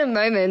was the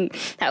moment.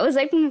 That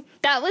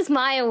was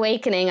my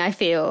awakening, I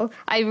feel.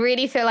 I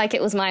really feel like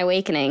it was my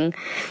awakening.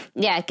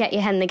 Yeah, Get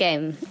Your Head in the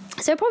Game.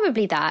 So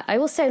probably that. I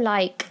also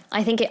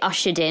I think it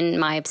ushered in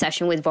my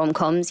obsession with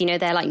rom-coms.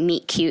 They're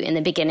meet cute in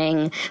the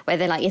beginning, where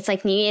they're it's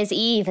New Year's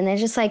Eve, and they're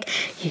just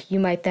you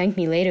might thank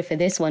me later for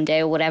this one day,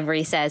 or whatever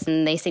he says,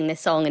 and they sing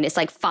this song, and it's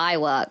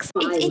fireworks.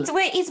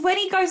 It's when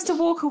he goes to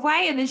walk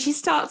away, and then she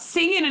starts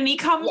singing, and he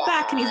comes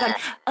back, and he's like,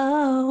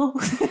 oh.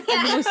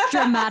 The most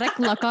dramatic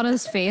look on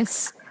his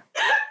face.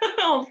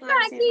 Oh,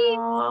 bless his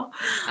heart.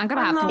 I'm going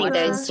to have to watch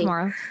this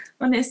tomorrow.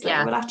 Honestly,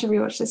 we'll have to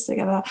rewatch this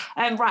together.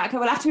 Right, okay,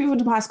 we'll have to move on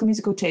to High School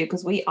Musical 2,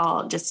 because we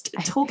are just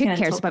talking. Who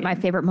cares about my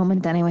favourite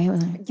moment anyway?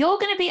 You're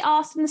going to be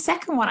asked in the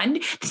second one. And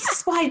this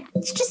is why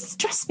it just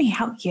stressed me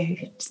out, you.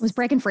 It was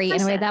Breaking Free.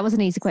 Anyway, that was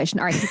an easy question.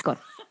 All right, keep going.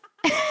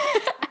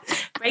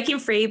 Breaking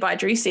Free by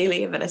Drew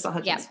Seeley and Vanessa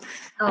Hudgens.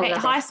 Yep. Okay,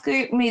 High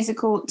School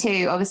Musical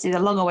 2, obviously the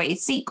long-awaited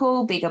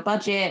sequel, bigger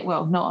budget.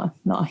 Well, not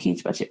a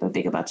huge budget, but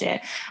bigger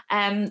budget.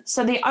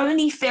 So they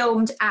only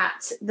filmed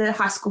at the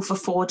high school for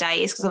 4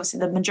 days, because obviously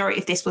the majority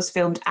of this was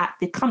filmed at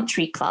the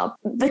country club.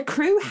 The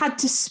crew had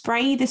to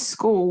spray the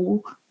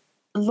school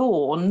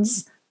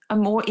lawns a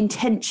more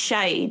intense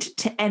shade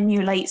to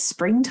emulate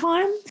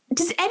springtime.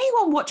 Does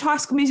anyone watch High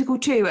School Musical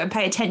 2 and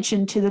pay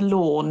attention to the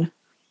lawn?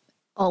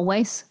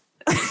 Always.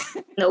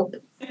 Nope.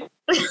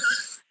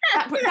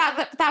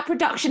 That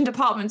production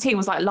department team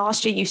was like,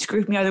 last year you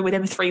screwed me over with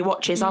them 3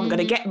 watches. I'm going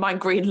to get my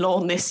green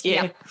lawn this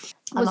year. Yep.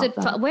 When was it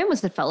filmed?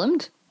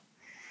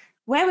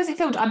 Where was it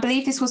filmed? I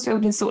believe this was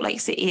filmed in Salt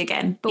Lake City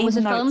again. But was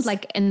it filmed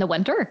in the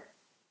winter?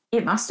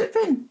 It must have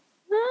been.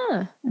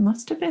 Ah. It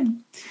must have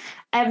been.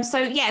 So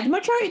yeah, the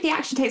majority of the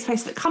action takes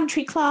place at the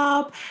country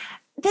club.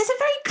 there's a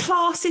very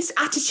classist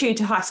attitude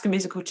to High School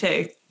Musical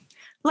too.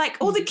 Like,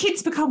 all the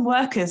kids become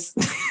workers.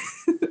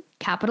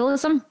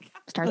 Capitalism.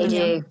 They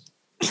do.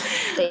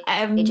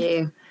 They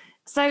do.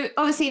 So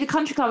obviously the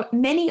country club,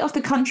 many of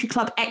the country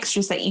club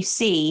extras that you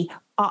see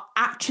are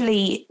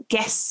actually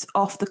guests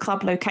off the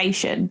club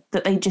location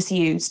that they just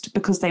used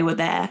because they were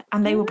there,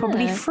 and they were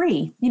probably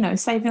free,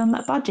 saving on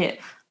that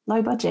budget.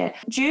 Low budget.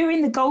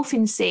 During the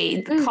golfing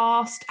scene, the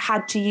cast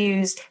had to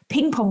use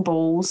ping pong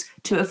balls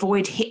to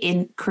avoid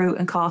hitting crew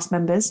and cast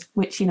members,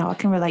 which, I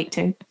can relate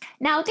to.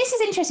 Now, this is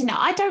interesting. Now,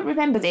 I don't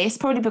remember this,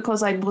 probably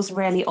because I was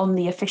rarely on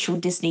the official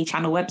Disney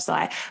Channel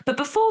website. But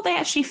before they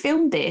actually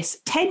filmed this,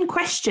 10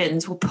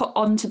 questions were put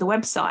onto the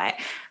website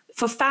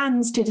for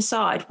fans to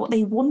decide what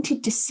they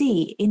wanted to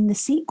see in the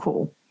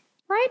sequel.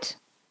 Right.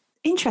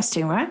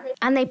 Interesting, right?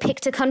 And they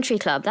picked a country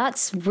club.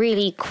 That's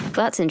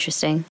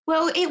interesting.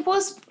 Well, it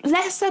was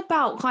less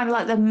about kind of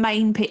like the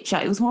main picture.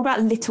 It was more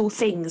about little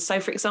things. So,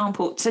 for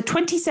example,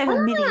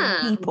 27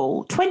 million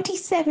people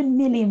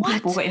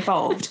got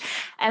involved,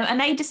 and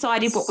they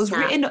decided what was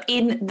written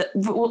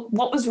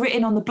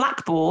on the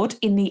blackboard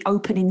in the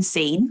opening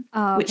scene,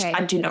 which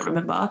I do not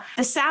remember.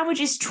 The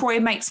sandwiches Troy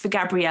makes for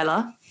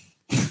Gabriella,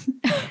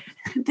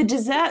 the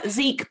dessert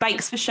Zeke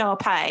bakes for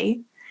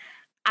Sharpay,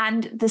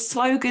 and the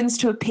slogans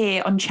to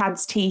appear on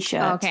Chad's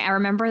T-shirt. Okay, I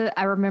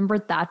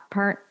remembered that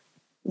part.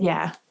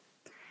 Yeah.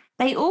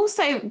 They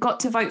also got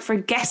to vote for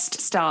a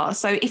guest star.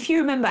 So if you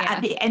remember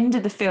at the end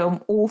of the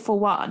film, All for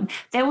One,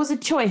 there was a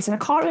choice, and I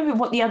can't remember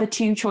what the other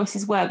two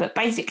choices were, but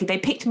basically they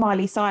picked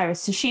Miley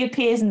Cyrus. So she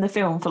appears in the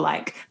film for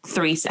like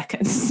 3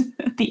 seconds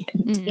at the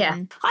end. Yeah.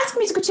 High School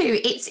Musical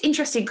 2, it's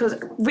interesting because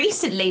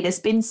recently there's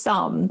been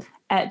some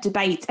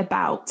debate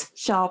about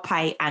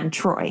Sharpay and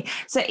Troy.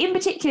 So in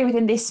particular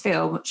within this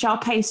film,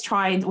 Sharpay's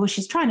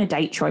she's trying to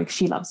date Troy because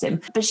she loves him,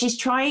 but she's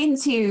trying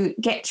to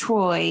get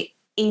Troy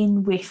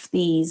in with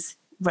these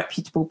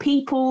reputable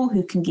people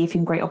who can give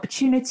him great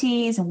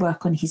opportunities and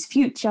work on his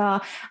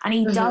future. And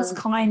he does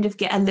kind of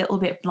get a little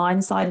bit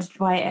blindsided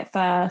by it at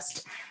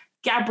first.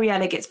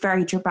 Gabriella gets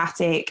very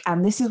dramatic,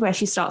 and this is where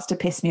she starts to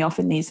piss me off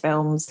in these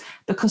films,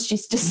 because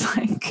she's just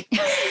like,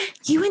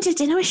 you went to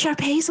dinner with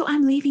Sharpay, so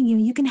I'm leaving you.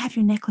 You can have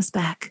your necklace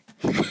back.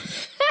 That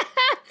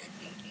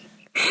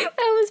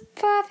was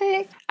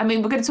perfect. I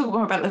mean, we're going to talk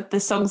more about the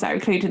songs that are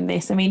included in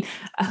this. I mean,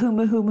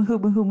 Ahuma Huma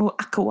Huma Huma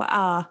Akawa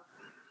Ah.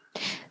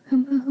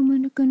 Huma Huma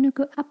Nuku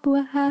Nuku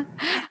Apua Ha.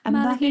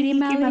 Malahiri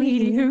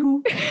Malahiri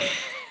Hoo.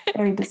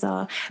 Very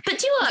bizarre. But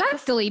do you know what?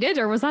 Was that deleted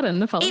or was that in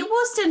the film? It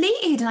was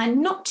deleted, and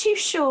I'm not too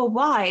sure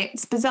why.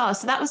 It's bizarre.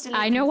 So that was deleted.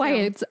 I know why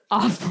it's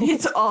awful.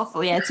 It's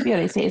awful. Yeah, to be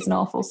honest, it is an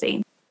awful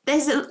scene.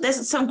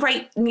 There's some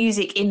great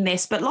music in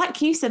this, but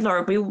like you said,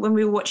 Laura, when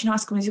we were watching High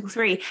School Musical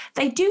 3,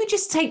 they do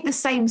just take the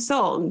same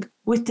song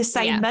with the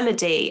same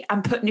melody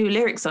and put new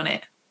lyrics on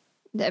it.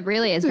 It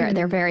really is.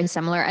 They're very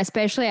similar.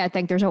 Especially, I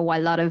think there's a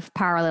lot of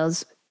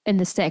parallels in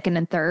the second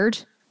and third,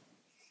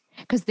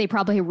 because they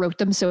probably wrote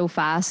them so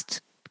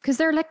fast. Because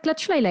they're like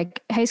literally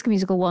like High School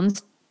Musical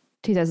 1's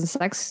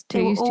 2006,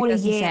 2's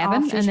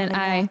 2007, and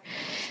then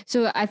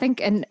so I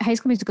think in High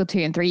School Musical 2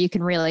 and 3 you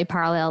can really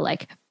parallel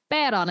like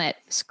Bet on It,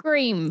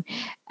 Scream,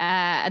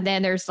 and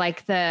then there's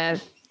like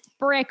the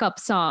breakup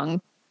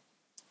song.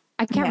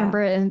 I can't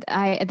remember, and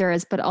there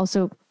is, but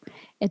also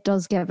it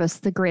does give us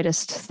the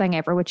greatest thing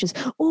ever, which is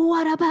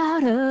what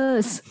about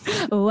us?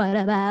 What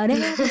about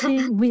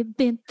everything we've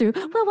been through?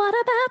 Well, what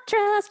about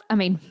trust? I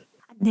mean,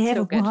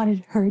 never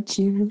wanted to hurt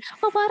you.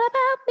 Well, what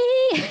about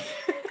me?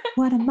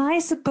 What am I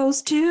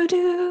supposed to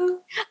do?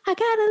 I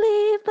gotta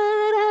leave, but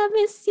I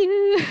miss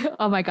you.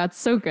 Oh my God,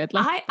 so good.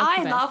 Like,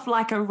 I love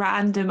like a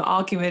random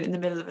argument in the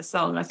middle of a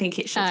song. I think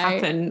it should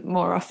happen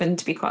more often,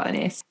 to be quite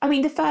honest. I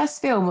mean, the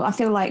first film, I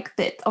feel like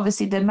that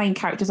obviously the main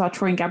characters are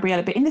Troy and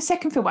Gabriella, but in the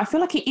second film, I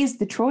feel like it is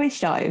the Troy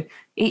show.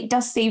 It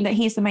does seem that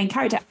he's the main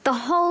character. The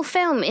whole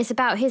film is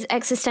about his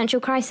existential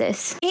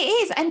crisis. It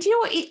is. And do you know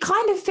what? It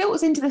kind of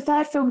filters into the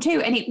third film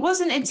too. And it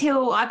wasn't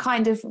until I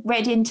kind of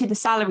read into the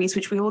salaries,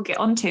 which we will get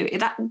onto,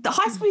 that the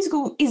High School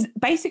Musical is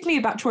basically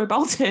about Troy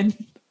Bolton.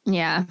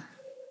 Yeah.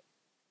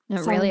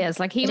 It really is.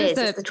 Like, he was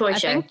the Troy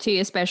show. I think too,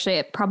 especially,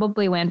 it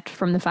probably went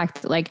from the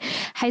fact that like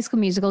High School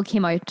Musical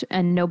came out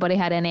and nobody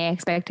had any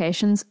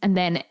expectations, and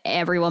then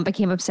everyone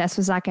became obsessed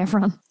with Zac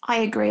Efron. I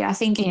agree. I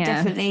think it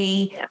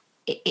definitely...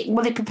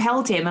 It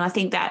propelled him, and I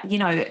think that, you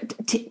know,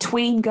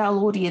 tween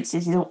girl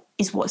audiences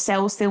is what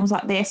sells films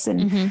like this,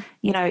 and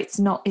you know, it's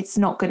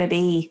not going to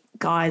be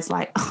guys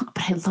like, oh,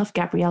 but I love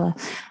Gabriella,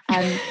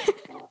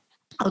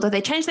 although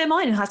they changed their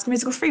mind in High School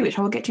Musical 3, which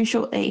I will get to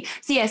shortly.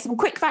 So yeah, some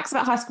quick facts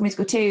about High School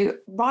Musical 2.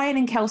 Ryan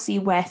and Kelsey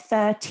wear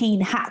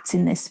 13 hats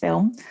in this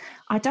film.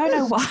 I don't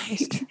know why.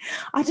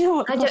 I don't know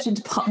what the costume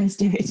department is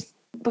doing.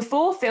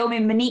 Before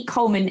filming, Monique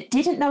Coleman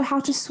didn't know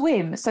how to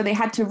swim, so they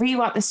had to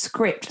rewrite the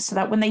script so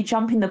that when they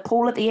jump in the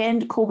pool at the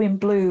end, Corbin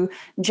Bleu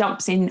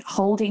jumps in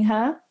holding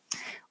her.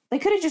 They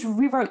could have just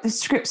rewrote the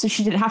script so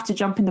she didn't have to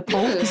jump in the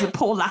pool, because the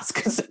poor lass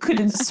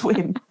couldn't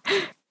swim.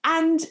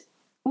 And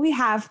we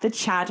have the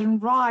Chad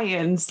and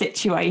Ryan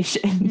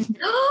situation.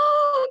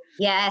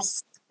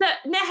 Yes. So,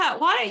 Neha,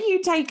 why don't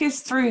you take us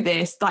through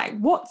this? Like,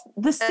 what's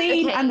the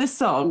scene Okay. and the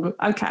song?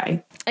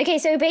 Okay. Okay,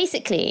 so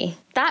basically,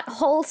 that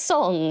whole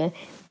song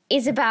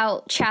is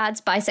about Chad's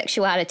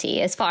bisexuality,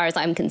 as far as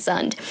I'm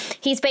concerned.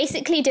 He's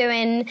basically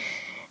doing,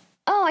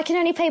 oh, I can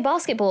only play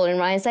basketball. And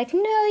Ryan's like, no,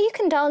 you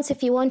can dance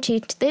if you want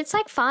to. It's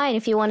like fine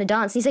if you want to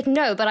dance. He's like,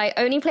 no, but I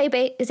only play,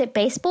 is it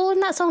baseball in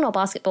that song or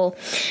basketball?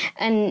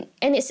 And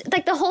it's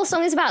like the whole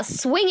song is about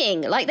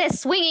swinging, like they're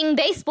swinging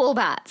baseball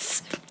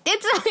bats.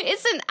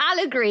 It's an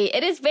allegory.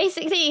 It is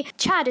basically,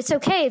 Chad, it's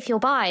okay if you're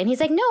bi. And he's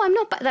like, no, I'm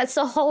not bi. That's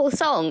the whole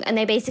song. And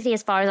they basically,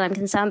 as far as I'm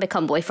concerned,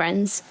 become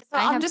boyfriends. So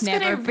I have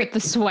never put the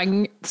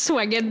swinging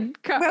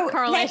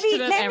correlation in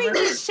let me ever.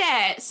 just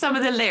share some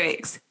of the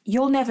lyrics.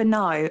 You'll never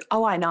know.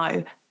 Oh, I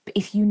know. But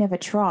if you never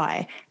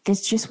try,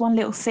 there's just one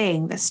little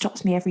thing that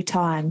stops me every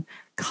time.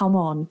 Come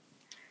on.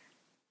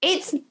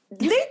 And at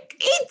the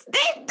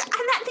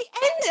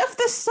end of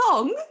the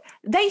song,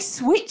 they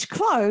switch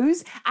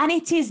clothes and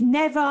it is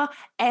never,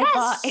 ever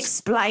Yes.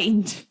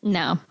 explained.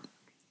 No.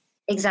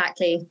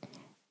 Exactly.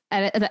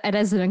 And it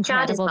is an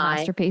incredible bi.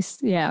 masterpiece.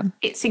 Yeah.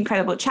 It's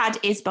incredible. Chad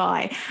is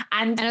bi.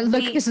 And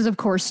Lucas is, of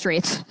course,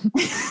 straight.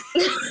 well,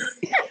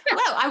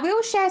 I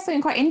will share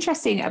something quite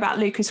interesting about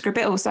Lucas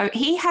Grabittal. So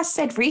he has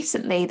said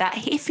recently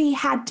that if he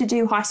had to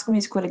do High School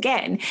Musical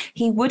again,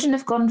 he wouldn't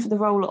have gone for the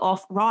role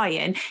of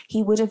Ryan.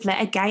 He would have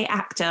let a gay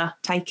actor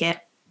take it.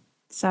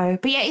 So,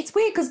 but yeah, it's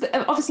weird because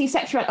obviously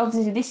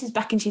this is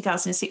back in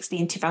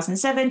 2016,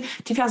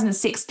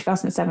 2006,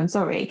 2007,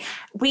 sorry.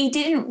 We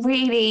didn't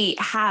really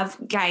have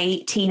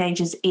gay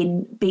teenagers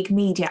in big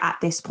media at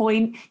this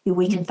point.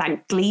 We can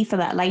thank Glee for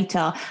that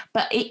later.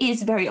 But it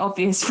is very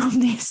obvious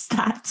from this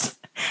that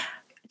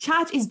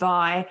Chad is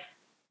bi,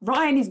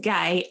 Ryan is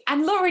gay,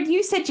 and Lauren,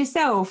 you said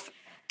yourself,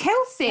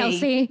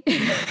 Kelsey.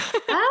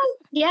 Oh,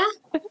 yeah.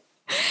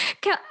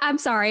 I'm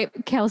sorry,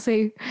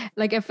 Kelsey.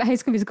 Like, if High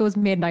School Musical was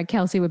made now,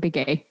 Kelsey would be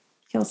gay.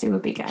 Kelsey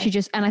would be gay.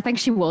 And I think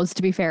she was,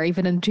 to be fair,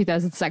 even in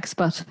 2006.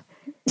 But,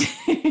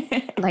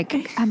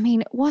 like, I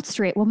mean, what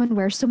straight woman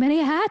wears so many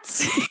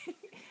hats?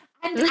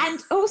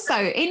 And also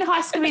in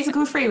High School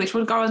Musical 3, which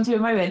we'll go on to in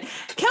a moment,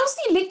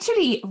 Kelsey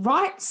literally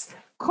writes,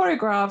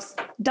 choreographs,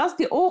 does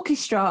the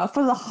orchestra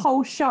for the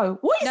whole show.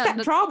 What is that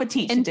drama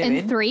teacher doing?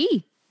 In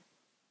 3,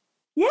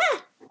 Yeah.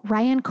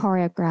 Ryan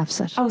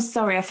choreographs it. Oh,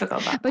 sorry, I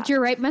forgot about But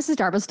you're right, Mrs.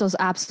 Darbus does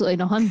absolutely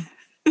nothing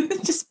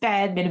that. Just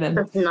bare minimum.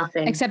 That's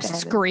nothing. except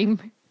scream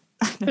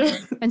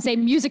and say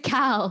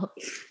musical.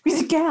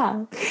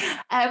 Musical.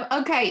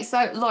 Okay,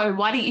 so Lauren,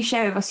 why don't you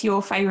share with us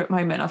your favourite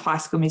moment of High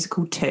School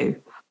Musical 2?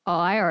 Oh,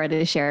 I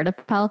already shared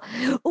it, pal.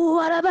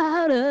 What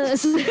about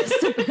us?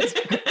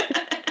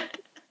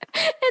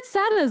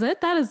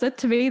 That is it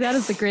to me. That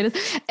is the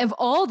greatest. Of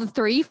all the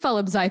 3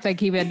 films, I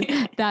think even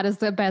that is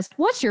the best.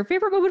 What's your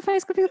favourite moment of High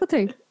School Musical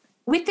 2?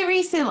 With the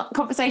recent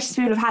conversations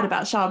people have had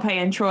about Sharpay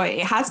and Troy,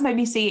 it has made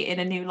me see it in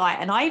a new light.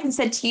 And I even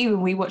said to you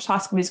when we watched High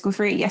School Musical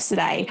 3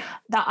 yesterday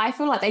that I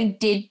feel like they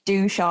did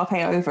do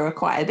Sharpay over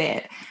quite a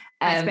bit.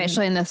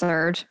 Especially in the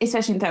third.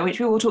 Especially in the third, which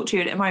we will talk to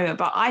you in a moment.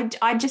 But I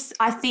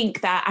think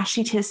that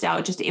Ashley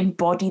Tisdale just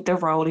embodied the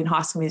role in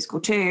High School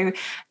Musical 2.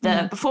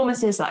 The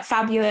performances like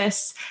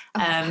Fabulous,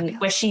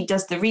 where she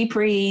does the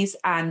reprise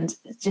and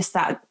just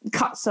that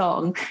cut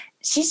song.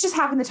 She's just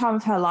having the time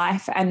of her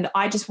life. And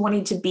I just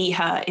wanted to be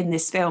her in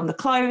this film. The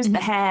clothes, the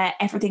hair,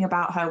 everything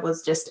about her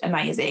was just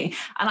amazing.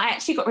 And I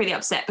actually got really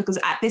upset because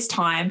at this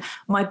time,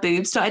 my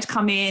boobs started to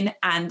come in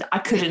and I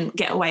couldn't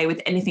get away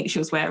with anything she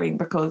was wearing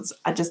because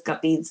I just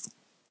got these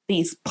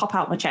pop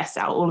out my chest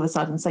out all of a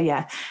sudden. So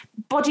yeah,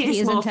 body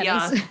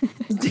dysmorphia.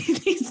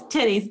 These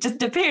titties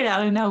just appeared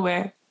out of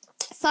nowhere.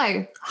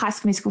 So High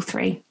School Musical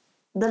 3,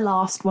 the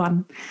last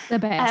one. The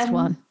best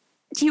one.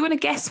 Do you want to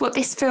guess what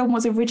this film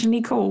was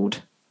originally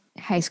called?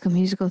 High School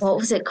Musical. What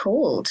was it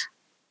called?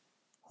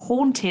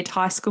 Haunted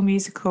High School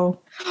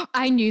Musical.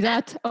 I knew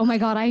that. Oh my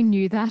God, I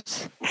knew that.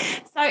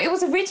 So it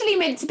was originally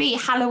meant to be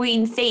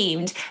Halloween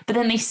themed, but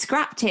then they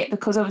scrapped it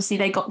because obviously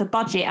they got the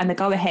budget and the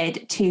go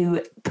ahead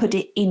to put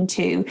it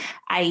into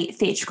a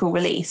theatrical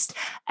release.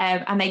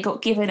 And they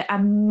got given a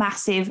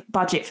massive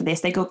budget for this.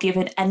 They got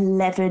given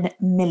 11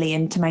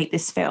 million to make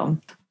this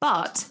film.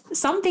 But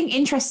something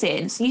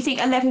interesting. So you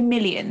think 11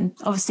 million,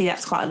 obviously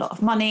that's quite a lot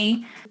of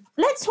money.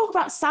 Let's talk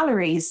about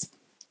salaries.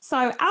 So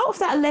out of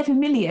that 11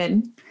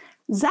 million,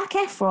 Zac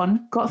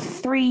Efron got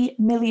 $3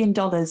 million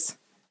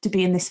to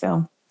be in this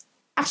film.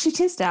 Ashley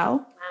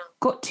Tisdale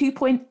got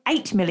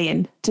 $2.8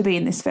 million to be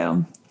in this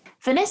film.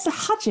 Vanessa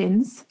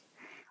Hudgens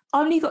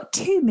only got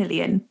 $2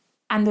 million.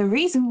 And the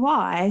reason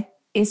why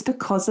is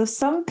because of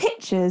some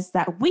pictures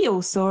that we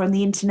all saw on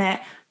the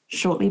internet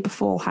shortly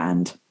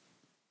beforehand.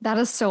 That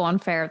is so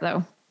unfair,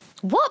 though.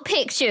 What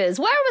pictures?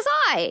 Where was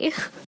I?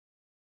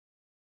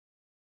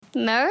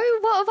 No?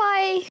 What have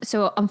I?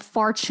 So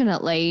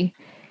unfortunately,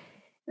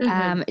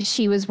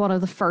 she was one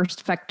of the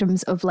first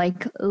victims of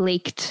like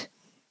leaked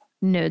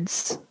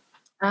nudes.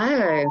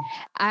 Oh.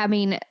 I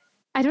mean,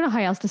 I don't know how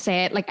else to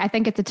say it. Like, I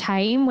think at the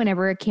time,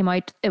 whenever it came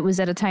out, it was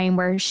at a time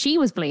where she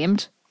was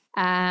blamed.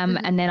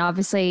 And then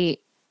obviously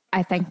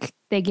I think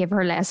they give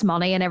her less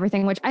money and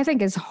everything, which I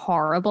think is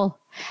horrible.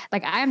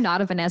 Like, I am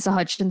not a Vanessa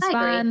Hudgens I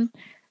agree. fan,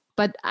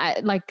 but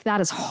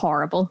that is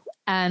horrible.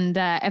 And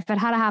if it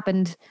had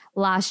happened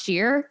last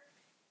year,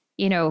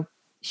 you know,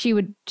 she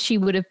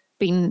would have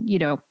been, you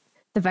know,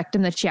 the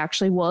victim that she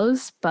actually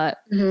was. But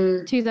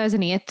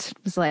 2008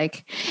 was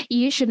like,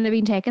 you shouldn't have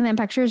been taking them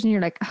pictures. And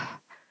you're like,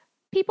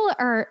 people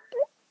are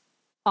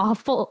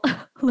awful.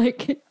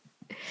 Like,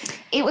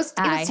 it was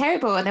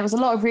terrible, and there was a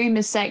lot of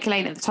rumors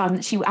circulating at the time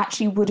that she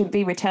actually wouldn't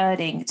be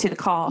returning to the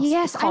cast.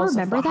 Yes, I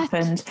remember of what that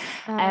happened.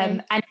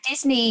 And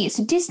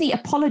Disney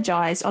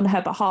apologized on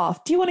her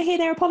behalf. Do you want to hear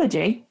their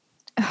apology?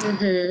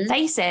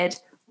 They said,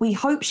 "We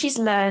hope she's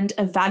learned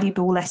a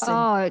valuable lesson."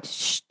 Oh,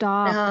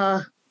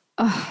 stop!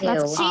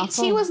 That's awful.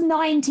 She was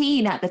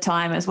 19 at the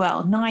time as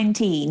well.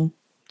 19.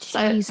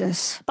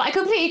 Jesus. But I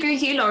completely agree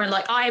with you, Lauren.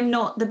 Like, I am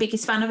not the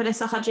biggest fan of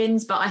Vanessa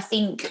Hudgens, but I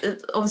think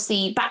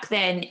obviously back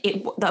then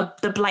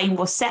the blame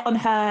was set on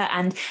her,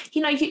 and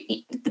you know,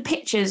 the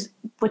pictures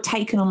were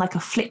taken on like a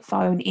flip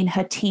phone in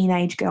her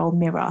teenage girl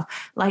mirror.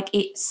 Like,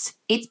 it's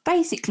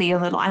basically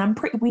on the line.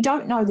 We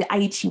don't know the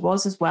age she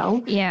was as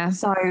well. Yeah.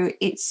 So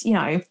it's, you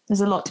know,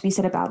 there's a lot to be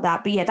said about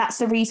that. But yeah, that's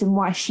the reason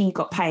why she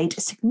got paid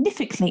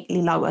significantly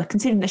lower,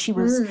 considering that she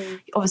was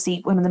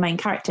obviously one of the main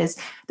characters.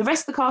 The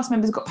rest of the cast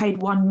members got paid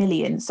 $1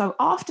 million. So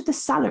after the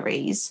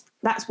salaries,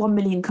 that's $1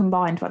 million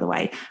combined, by the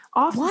way.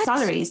 After the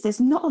salaries, there's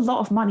not a lot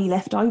of money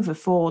left over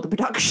for the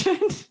production,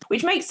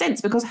 which makes sense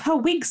because her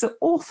wigs are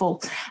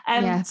awful.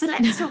 So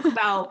let's talk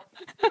about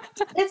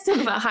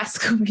High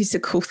School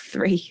Musical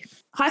 3.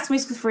 High School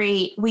Musical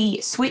 3, we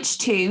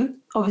switched to,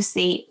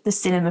 obviously, the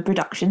cinema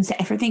production. So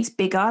everything's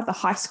bigger. The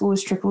high school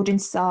has tripled in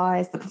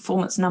size. The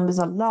performance numbers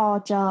are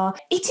larger.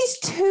 It is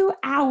 2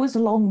 hours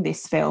long,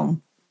 this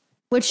film.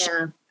 Which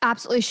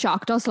absolutely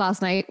shocked us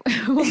last night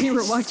when we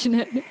were watching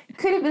it.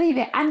 Couldn't believe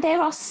it. And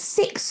there are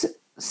six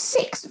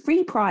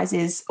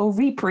reprises or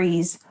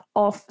reprise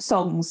of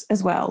songs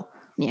as well.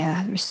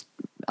 Yeah, there's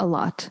a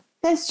lot.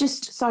 There's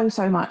just so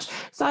much.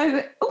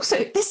 So also,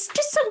 there's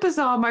just some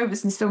bizarre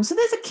moments in this film. So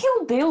there's a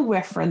Kill Bill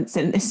reference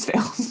in this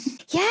film.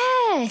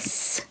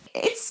 Yes.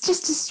 It's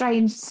just a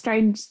strange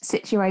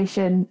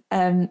situation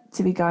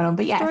to be going on.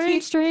 But yeah,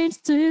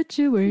 Strange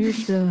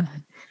situation.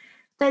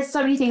 There's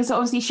so many things. So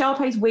obviously,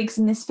 Sharpay's wigs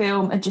in this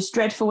film are just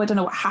dreadful. I don't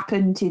know what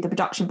happened to the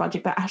production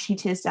budget, but Ashley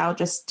Tisdale,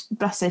 just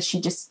bless her,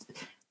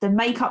 the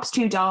makeup's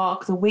too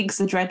dark, the wigs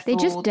are dreadful. They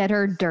just did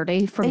her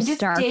dirty from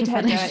start to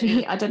finish.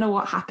 Dirty. I don't know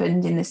what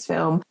happened in this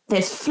film.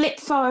 There's flip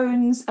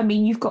phones. I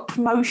mean, you've got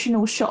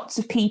promotional shots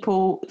of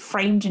people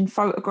framed in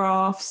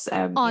photographs.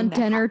 On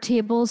dinner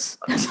tables.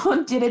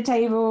 On dinner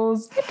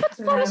tables. They put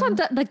photos on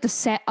the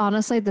set,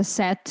 honestly, the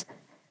set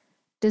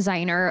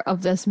designer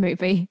of this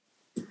movie.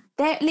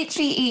 They're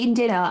literally eating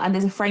dinner and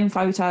there's a frame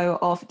photo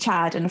of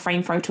Chad and a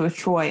frame photo of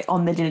Troy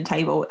on the dinner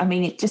table. I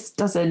mean, it just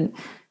doesn't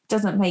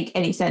make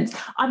any sense.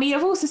 I mean,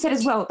 I've also said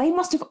as well, they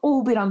must have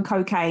all been on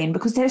cocaine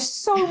because there's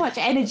so much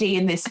energy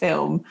in this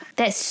film.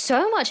 There's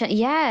so much,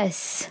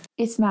 yes.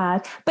 It's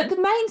mad. But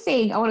the main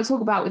thing I want to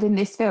talk about within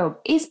this film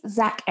is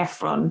Zac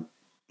Efron.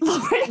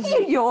 Lauren, are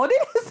you yawning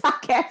at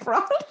Zac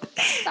Efron?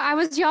 I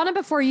was yawning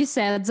before you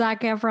said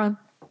Zac Efron.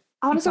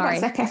 I want to talk about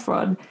Zac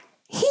Efron.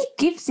 He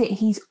gives it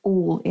his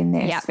all in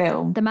this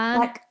film. The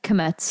man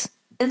commits.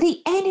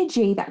 The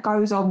energy that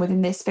goes on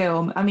within this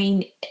film, I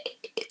mean,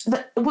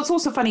 what's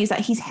also funny is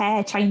that his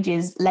hair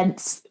changes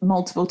lengths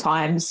multiple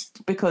times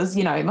because,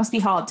 you know, it must be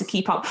hard to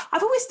keep up.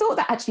 I've always thought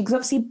that actually, because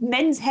obviously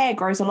men's hair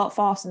grows a lot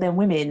faster than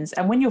women's.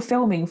 And when you're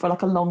filming for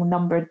like a long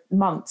number of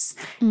months,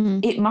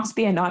 it must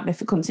be a nightmare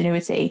for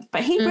continuity.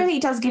 But he really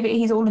does give it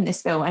his all in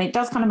this film. And it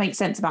does kind of make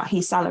sense about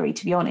his salary,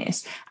 to be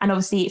honest. And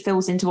obviously it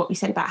fills into what we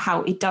said about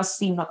how it does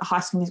seem like the High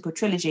School Musical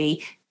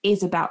trilogy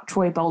is about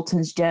Troy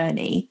Bolton's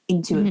journey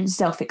into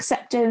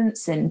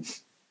self-acceptance and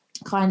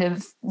kind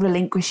of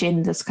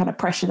relinquishing this kind of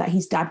pressure that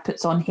his dad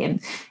puts on him,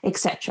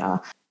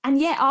 etc. And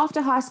yet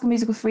after High School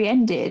Musical 3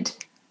 ended,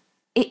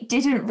 it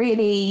didn't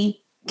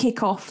really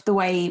kick off the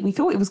way we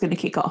thought it was going to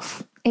kick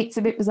off. It's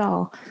a bit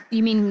bizarre.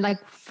 You mean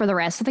like for the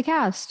rest of the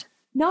cast?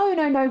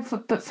 No,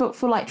 but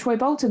for like Troy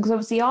Bolton, because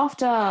obviously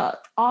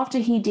after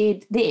he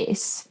did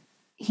this,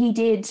 he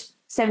did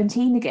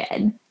 17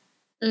 again.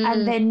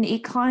 And then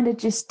it kind of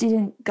just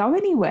didn't go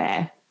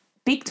anywhere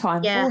big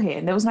time for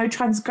him. There was no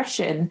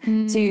transgression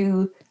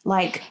to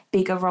like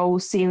bigger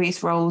roles,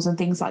 serious roles and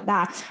things like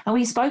that. And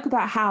we spoke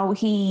about how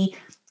he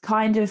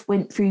kind of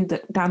went through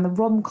down the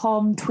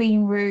rom-com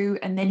tween route,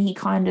 and then he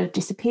kind of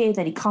disappeared.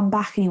 Then he come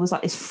back and he was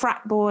like this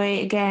frat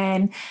boy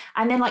again.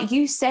 And then like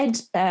you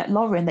said,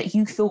 Lauren, that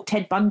you thought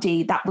Ted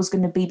Bundy, that was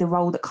going to be the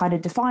role that kind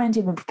of defined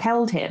him and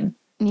propelled him.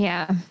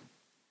 Yeah,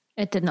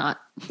 it did not.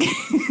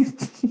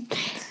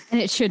 And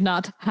it should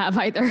not have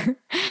either.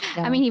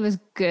 No. I mean, he was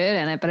good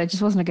in it, but it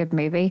just wasn't a good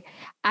movie.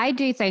 I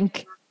do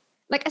think,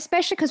 like,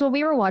 especially because when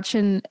we were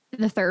watching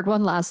the third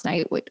one last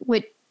night,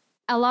 with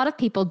a lot of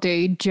people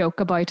do joke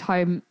about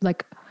how,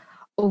 like,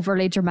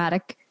 overly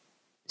dramatic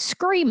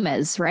Scream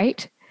is,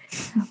 right?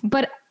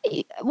 But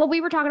what we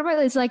were talking about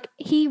is, like,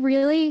 he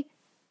really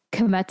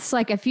commits.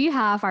 Like if you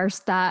have our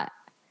stat,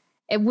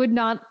 it would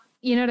not,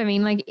 you know what I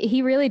mean? Like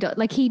he really does,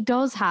 like he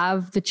does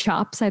have the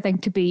chops, I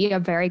think, to be a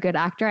very good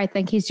actor. I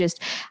think he's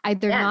just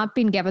either not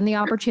been given the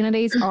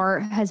opportunities or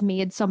has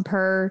made some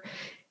poor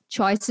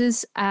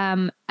choices.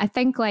 I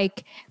think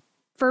like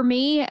for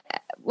me,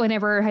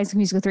 whenever High School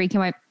Musical 3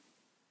 came out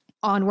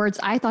onwards,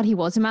 I thought he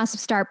was a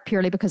massive star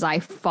purely because I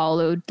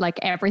followed like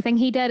everything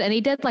he did. And he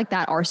did like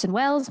that Orson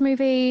Welles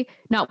movie,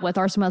 not with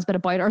Orson Welles, but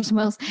about Orson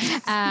Welles.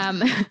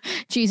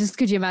 Jesus,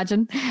 could you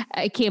imagine?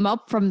 It came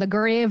up from the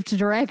grave to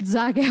direct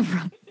Zac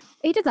Efron.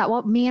 He did that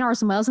one, me and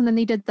Orson Welles, and then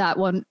he did that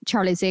one,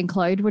 Charlie St.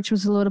 Cloud, which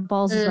was a load of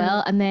balls as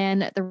well. And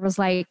then there was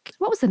like,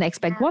 what was the next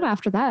big one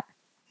after that?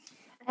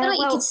 I feel like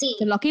you could see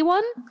The Lucky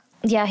One?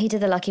 Yeah, he did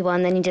The Lucky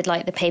One. Then he did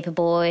like The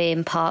Paperboy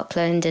and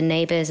Parkland and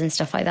Neighbours and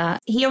stuff like that.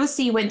 He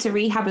obviously went to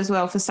rehab as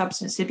well for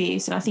substance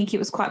abuse, and I think it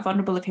was quite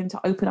vulnerable of him to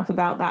open up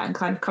about that and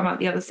kind of come out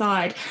the other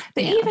side.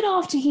 But even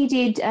after he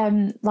did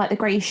like The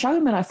Greatest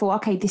Showman, I thought,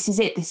 okay, this is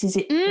it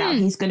now,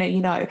 he's gonna,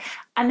 you know.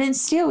 And then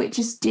still it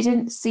just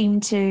didn't seem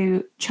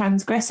to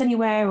transgress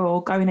anywhere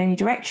or go in any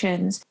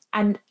directions.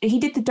 And he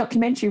did the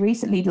documentary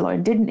recently,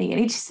 Lauren, didn't he? And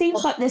it just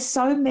seems like there's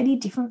so many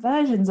different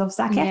versions of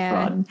Zac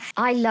Efron.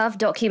 I love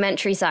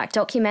documentary Zac.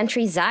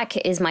 Documentary Zac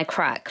is my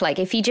crack. Like,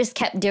 if he just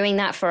kept doing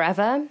that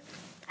forever,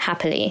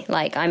 happily,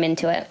 like, I'm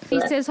into it.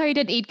 He says how he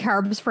didn't eat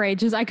carbs for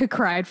ages. I could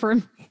cry for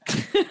him.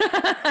 Do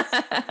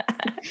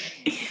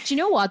you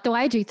know what, though?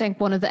 I do think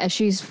one of the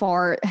issues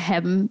for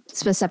him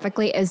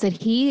specifically is that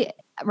he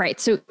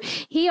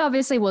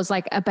obviously was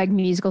like a big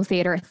musical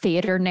theater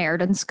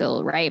nerd in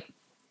school, right?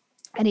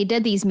 And he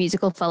did these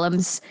musical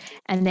films,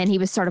 and then he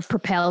was sort of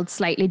propelled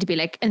slightly to be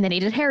like, and then he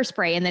did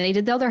Hairspray, and then he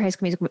did the other High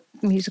School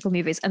musical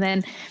movies. And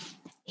then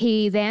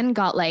he then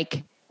got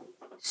like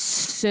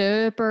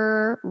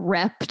super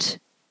ripped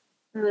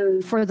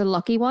for The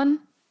Lucky One.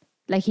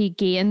 Like he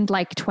gained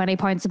like 20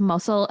 pounds of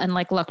muscle and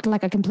like looked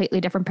like a completely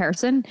different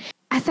person.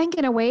 I think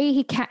in a way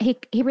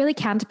he really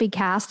can't be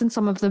cast in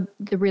some of the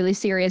really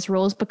serious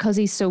roles because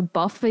he's so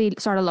buff. He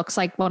sort of looks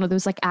like one of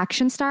those like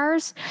action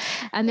stars,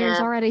 and there's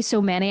already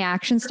so many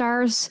action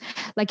stars.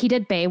 Like he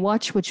did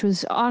Baywatch, which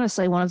was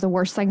honestly one of the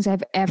worst things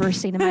I've ever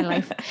seen in my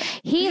life.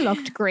 He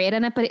looked great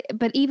in it,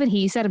 but even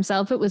he said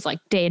himself it was like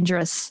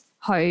dangerous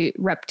how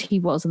ripped he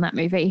was in that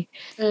movie.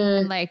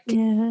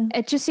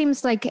 It just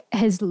seems like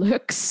his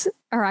looks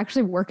are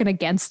actually working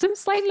against him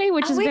slightly,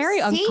 which is very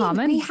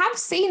uncommon. We have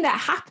seen that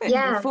happen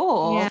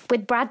before. Yeah.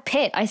 With Brad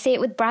Pitt. I see it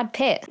with Brad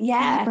Pitt.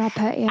 Yeah. Brad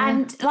Pitt, yeah.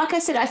 And like I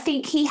said, I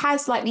think he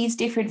has like these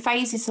different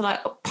phases. So like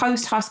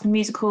post High School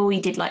Musical, he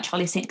did like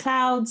Charlie St.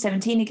 Cloud,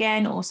 17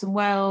 again, Orson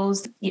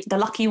Welles, The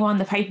Lucky One,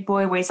 The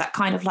Paperboy, where he's that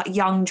kind of like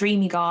young,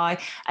 dreamy guy.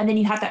 And then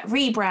you had that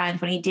rebrand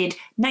when he did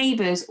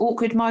Neighbours,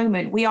 Awkward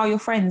Moment, We Are Your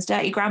Friends,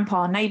 Dirty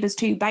Grandpa, Neighbours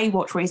 2,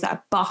 Baywatch, where he's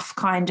that buff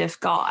kind of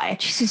guy.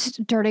 Jesus,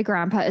 Dirty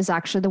Grandpa is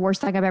actually the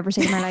worst thing I've ever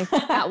seen in my life.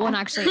 That one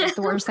actually is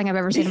the worst thing I've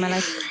ever seen in my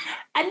life.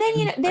 And then,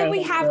 you know, then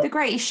we have The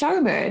Greatest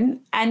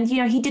Showman, and, you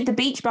know, he did The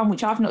Beach Bum,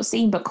 which I've not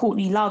seen, but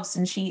Courtney loves,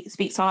 and she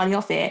speaks highly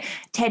of it.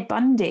 Ted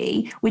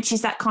Bundy, which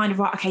is that kind of,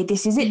 right, okay,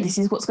 this is it, this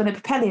is what's going to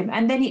propel him.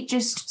 And then it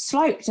just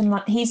sloped, and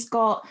like he's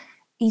got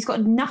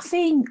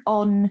nothing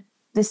on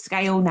the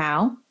scale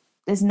now.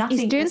 There's nothing.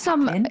 He's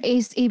doing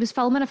he was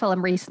filming a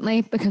film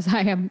recently because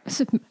I am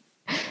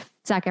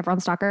Zac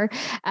Efron stalker.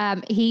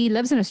 He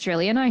lives in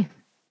Australia now,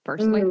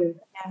 firstly.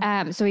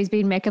 So he's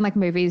been making like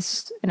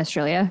movies in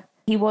Australia.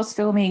 He was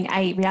filming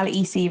a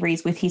reality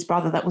series with his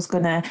brother that was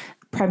going to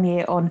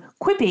premiere on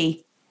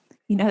Quibi.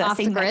 You know, that Off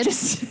thing the grid.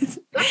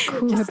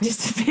 that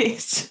just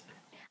disappeared.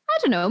 I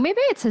don't know. Maybe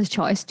it's his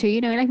choice too.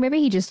 You know, like maybe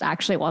he just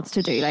actually wants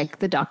to do like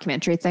the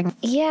documentary thing.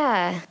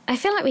 Yeah, I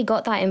feel like we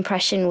got that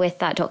impression with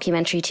that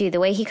documentary too. The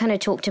way he kind of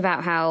talked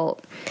about how,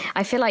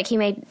 I feel like he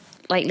made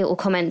like little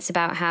comments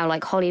about how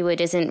like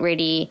Hollywood isn't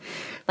really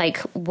like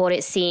what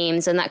it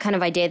seems, and that kind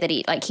of idea that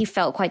he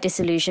felt quite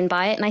disillusioned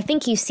by it. And I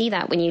think you see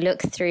that when you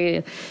look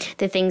through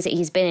the things that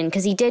he's been in,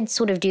 because he did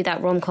sort of do that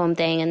rom-com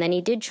thing, and then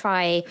he did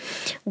try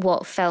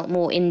what felt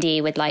more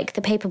indie with like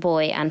The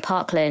Paperboy and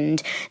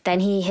Parkland. Then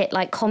he hit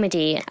like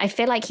comedy. I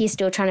feel like he's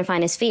still trying to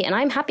find his feet, and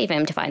I'm happy for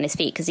him to find his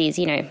feet because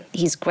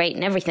he's great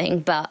and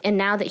everything. And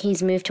now that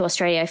he's moved to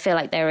Australia, I feel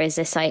like there is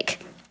this like,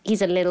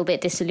 he's a little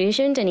bit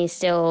disillusioned, and he's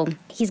going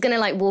to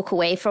like walk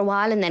away for a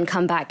while and then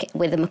come back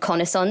with a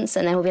reconnaissance,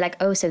 and then we'll be like,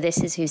 oh, so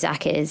this is who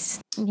Zac is.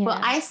 Yeah. Well,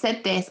 I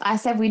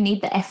said we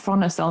need the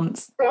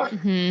Efronaissance.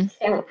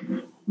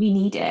 We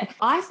need it.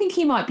 I think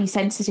he might be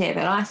sensitive,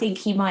 and I think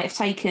he might have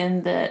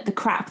taken the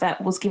crap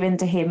that was given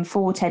to him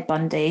for Ted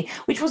Bundy,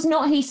 which was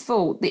not his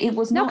fault. It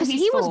was not his fault. No,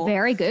 because he was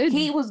very good.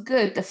 He was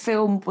good. The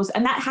film was,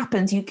 and that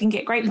happens. You can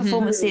get great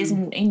performances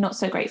in not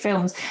so great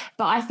films,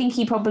 but I think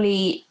he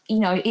probably, you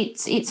know,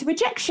 it's a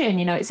rejection.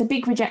 You know, it's a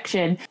big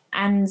rejection,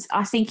 and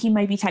I think he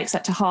maybe takes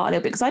that to heart a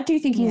little bit, because I do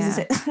think he's.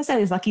 I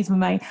say this like he's my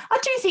mate. I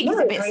do think he's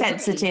a bit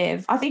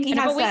sensitive. I think he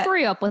has. But we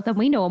grew up with him.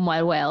 We know him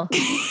well.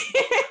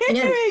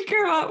 We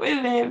grew up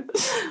with him.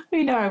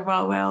 We know him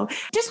well.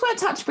 Just want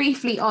to touch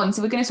briefly on,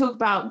 so we're going to talk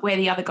about where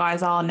the other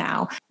guys are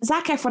now.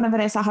 Zac Efron and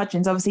Vanessa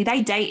Hudgens, obviously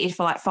they dated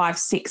for like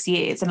 5-6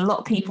 years, and a lot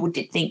of people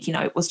did think,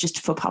 it was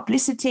just for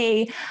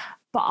publicity.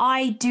 But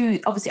I do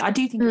think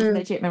it was a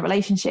legitimate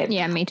relationship.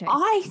 Yeah, me too.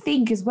 I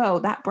think as well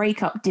that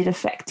breakup did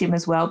affect him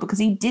as well, because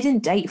he didn't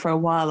date for a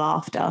while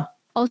after.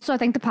 Also, I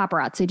think the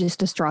paparazzi just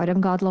destroyed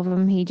him. God love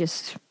him. He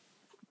just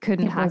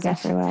couldn't hack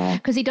it.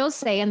 Because he does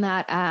say in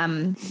that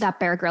that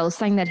Bear Grylls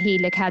thing that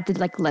he had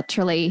to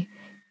literally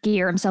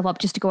gear himself up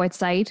just to go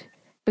outside,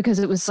 because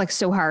it was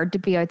so hard to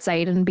be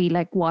outside and be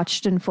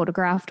watched and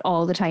photographed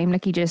all the time.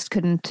 He just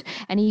couldn't.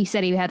 And he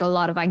said he had a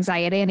lot of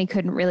anxiety and he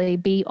couldn't really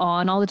be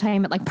on all the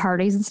time at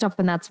parties and stuff.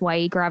 And that's why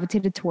he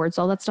gravitated towards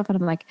all that stuff. And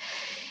I'm like,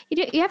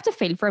 you have to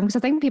feel for him, because I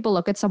think people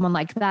look at someone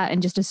like that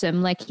and just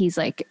assume he's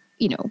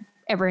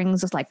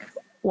everything's just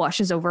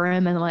washes over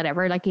him and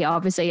whatever. He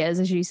obviously is,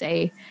 as you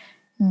say,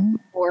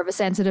 more of a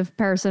sensitive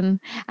person.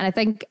 And I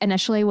think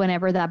initially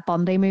whenever that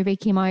Bundy movie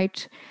came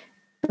out,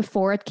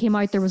 before it came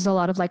out, there was a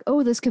lot of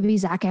this could be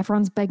Zac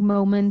Efron's big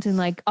moment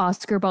and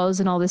Oscar buzz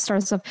and all this sort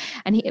of stuff.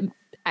 And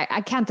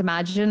I can't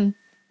imagine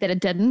that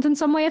it didn't in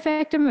some way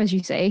affect him, as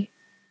you say.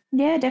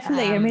 Yeah,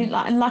 definitely. I mean,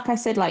 like I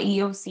said,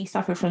 he obviously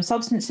suffered from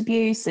substance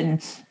abuse,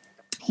 and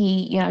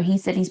he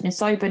said he's been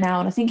sober now.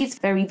 And I think it's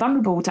very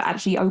vulnerable to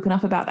actually open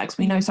up about that, because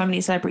we know so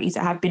many celebrities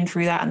that have been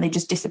through that and they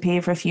just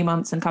disappear for a few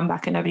months and come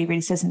back and nobody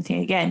really says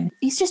anything again.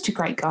 He's just a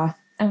great guy.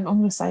 I'm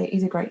going to say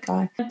he's a great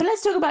guy. But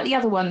let's talk about the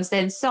other ones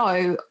then.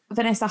 So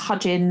Vanessa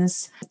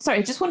Hudgens. Sorry,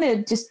 I just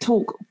want to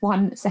talk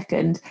 1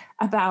 second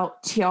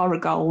about Tiara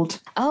Gold.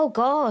 Oh,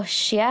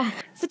 gosh, yeah.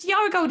 So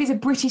Tiara Gold is a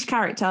British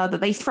character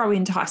that they throw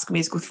into High School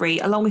Musical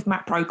 3, along with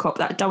Matt Prokop,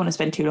 that I don't want to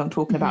spend too long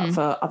talking about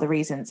for other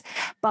reasons.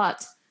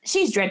 But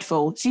she's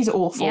dreadful. She's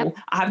awful. Yep.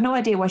 I have no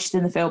idea why she's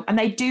in the film. And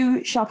they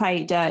do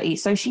Sharpay dirty.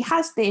 So she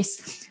has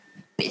this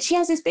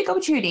big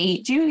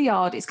opportunity.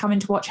 Juilliard is coming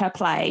to watch her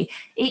play.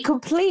 It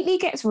completely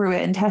gets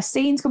ruined. Her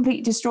scene's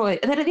completely destroyed.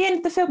 And then at the end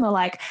of the film, they're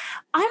like,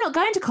 I'm not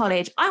going to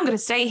college. I'm going to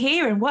stay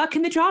here and work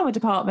in the drama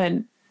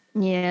department.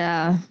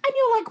 Yeah. And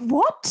you're like,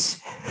 what?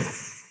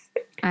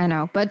 I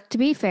know. But to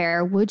be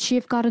fair, would she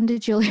have got into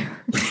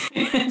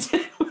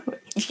Juilliard?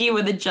 If you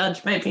were the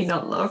judge, maybe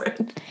not,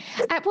 Lauren.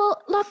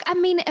 Well, look, I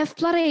mean, if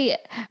bloody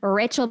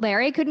Rachel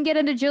Berry couldn't get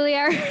into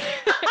Juilliard.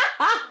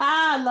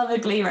 I love a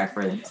Glee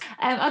reference.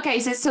 Okay,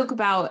 so let's talk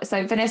about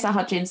Vanessa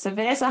Hudgens. So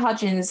Vanessa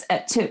Hudgens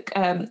took,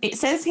 it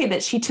says here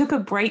that she took a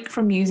break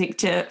from music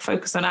to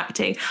focus on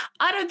acting.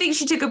 I don't think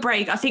she took a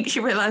break. I think she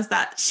realised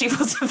that she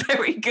wasn't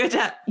very good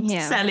at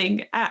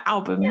selling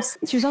albums.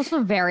 Yeah. She was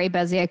also very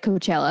busy at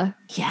Coachella.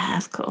 Yeah,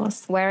 of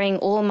course. Wearing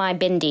all my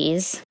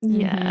bindies.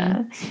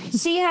 Yeah.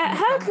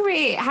 Her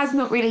career has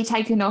not really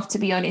taken off, to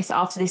be honest,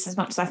 after this as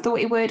much as I thought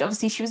it would.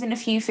 Obviously, she was in a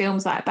few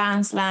films like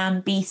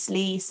Bandslam,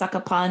 Beastly, Sucker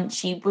Punch.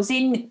 She was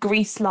in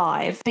Grease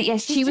Live. But yeah,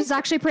 she was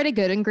actually pretty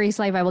good in Grease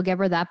Live. I will give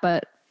her that,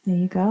 but there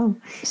you go.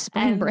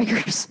 Spring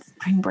Breakers.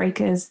 Spring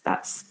Breakers,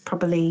 that's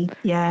probably,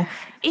 yeah.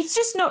 It's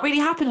just not really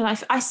happening.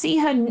 I see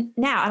her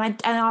now,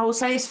 and I will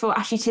say this for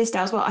Ashley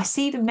Tisdale as well, I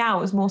see them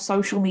now as more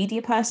social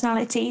media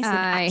personalities than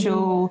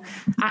actual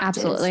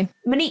actors. Absolutely.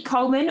 Monique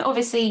Coleman,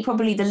 obviously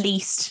probably the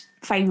least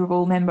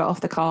favourable member of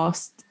the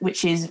cast,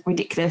 which is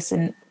ridiculous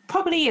and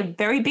probably a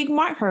very big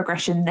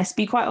microaggression, let's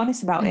be quite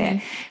honest about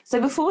it.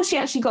 So before she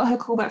actually got her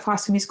call back for High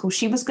School Musical,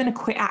 she was going to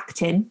quit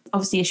acting.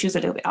 Obviously, she was a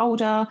little bit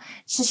older.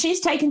 So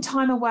she's taken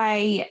time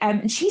away,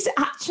 and she's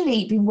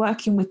actually been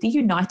working with the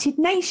United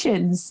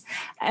Nations.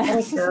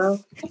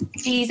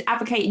 She's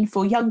advocating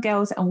for young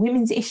girls and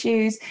women's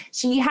issues.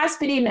 She has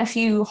been in a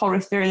few horror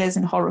thrillers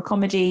and horror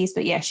comedies,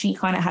 but yeah, she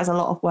kind of has a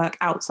lot of work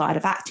outside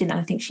of acting, and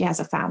I think she has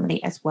a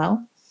family as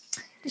well.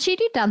 Did she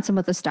do Dancing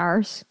with the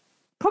Stars?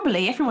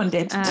 Probably, everyone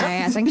did.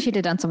 I think she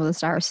did Dancing with the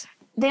Stars.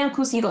 Then, of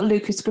course, you got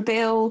Lucas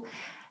Grabeel.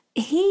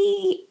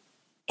 He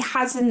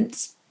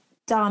hasn't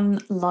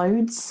done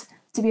loads,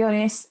 to be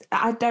honest.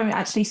 I don't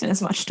actually think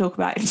there's much to talk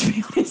about him, to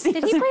be honest.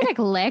 Did he play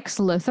Lex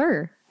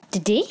Luthor?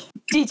 Did he?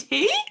 Did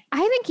he? I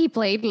think he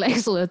played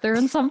Lex Luthor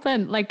in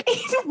something. In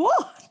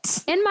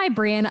what? In my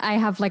brain, I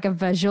have a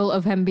visual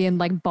of him being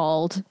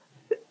bald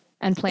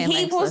and playing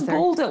Lex Luthor. He was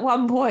bald at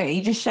one point.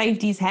 He just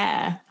shaved his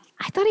hair.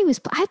 I thought he was.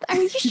 Are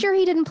you sure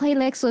he didn't play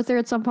Lex Luthor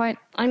at some point?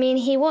 I mean,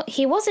 he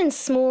was in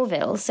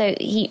Smallville, so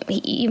he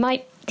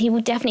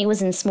definitely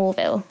was in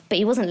Smallville, but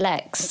he wasn't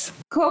Lex.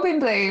 Corbin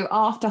Bleu,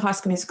 after High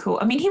School Musical,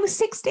 I mean, he was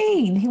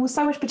 16. He was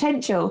so much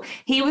potential.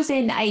 He was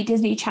in a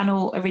Disney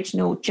Channel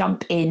original,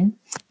 Jump In.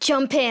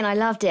 Jump In, I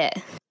loved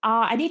it.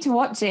 I need to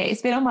watch it.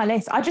 It's been on my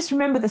list. I just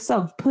remember the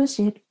song, Push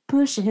It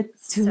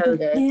to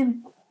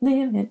the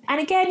limit.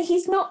 And again,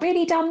 he's not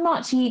really done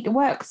much. He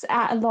works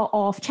at a lot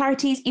of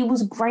charities. He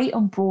was great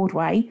on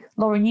Broadway.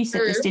 Lauren, you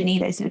said this, didn't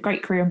you? He's a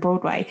great career on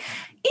Broadway.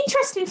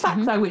 Interesting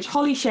fact, though, which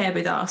Holly shared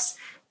with us.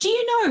 Do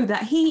you know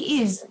that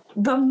he is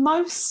the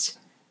most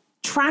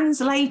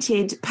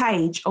translated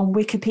page on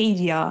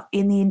Wikipedia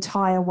in the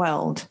entire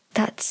world?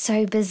 That's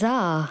so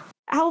bizarre.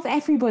 Out of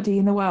everybody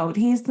in the world,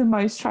 he is the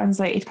most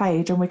translated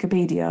page on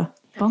Wikipedia.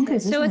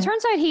 Bonkers. So it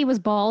turns out he was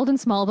bald in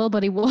Smallville,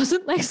 but he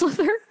wasn't Lex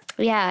Luthor.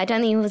 Yeah, I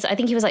don't think he was. I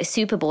think he was like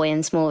Superboy in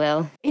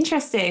Smallville.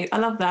 Interesting. I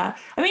love that.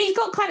 I mean, he's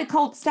got kind of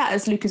cult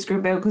status, Lucas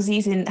Grimville, because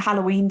he's in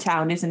Halloween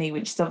Town, isn't he?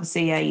 Which is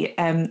obviously a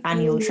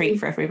annual treat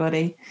for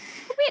everybody.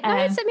 Wait, no,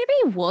 maybe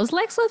he was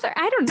Lex Luthor.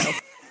 I don't know.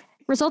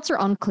 Results are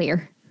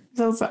unclear. It's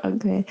also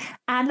unclear.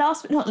 And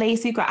last but not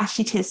least, we've got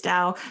Ashley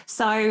Tisdale.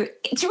 So, do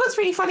you know what's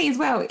really funny as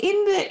well?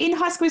 In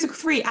High School Musical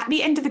 3, at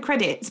the end of the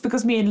credits,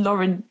 because me and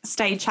Lauren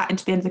stayed chatting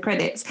to the end of the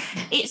credits,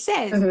 it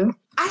says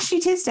Ashley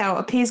Tisdale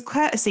appears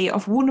courtesy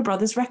of Warner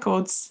Brothers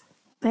Records.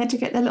 They had to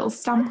get their little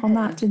stamp on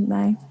that, didn't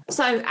they?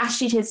 So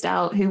Ashley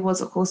Tisdale, who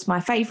was, of course, my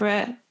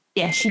favourite,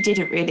 yeah, she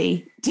didn't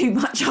really do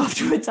much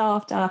afterwards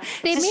after.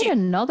 They made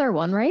another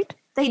one, right?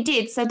 They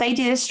did. So they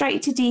did a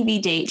straight to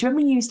DVD. Do you remember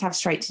when you used to have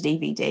straight to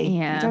DVD?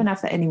 Yeah. You don't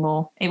have that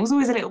anymore. It was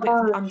always a little bit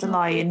of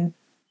an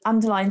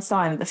underlying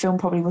sign that the film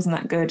probably wasn't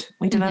that good.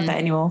 We don't have that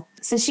anymore.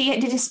 So she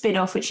did a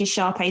spin-off, which is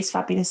Sharpay's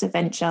Fabulous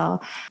Adventure.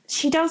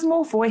 She does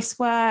more voice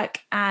work,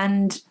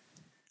 and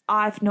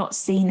I've not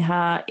seen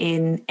her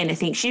in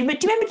anything. Do you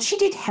remember she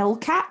did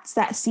Hellcats,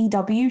 that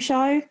CW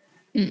show?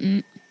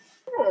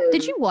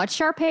 Did you watch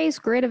Sharpay's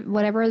Great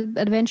Whatever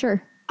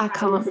Adventure? I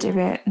can't do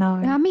it. No.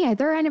 Yeah, me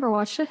either. I never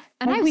watched it.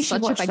 And Maybe I we was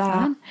should such a watch big that.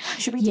 fan.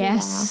 Should we do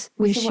Yes,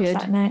 that? we should should.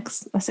 watch that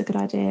next. That's a good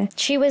idea.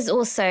 She was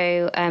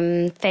also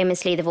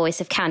famously the voice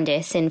of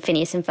Candice in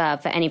Phineas and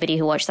Ferb for anybody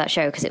who watched that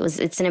show, because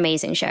it's an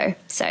amazing show.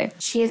 So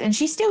She is, and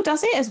she still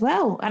does it as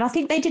well. And I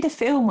think they did a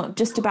film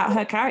just about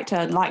her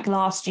character like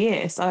last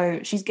year. So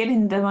she's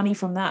getting the money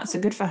from that. So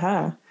good for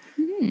her.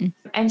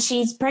 And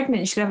she's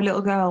pregnant. She's going to have a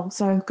little girl.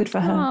 So good for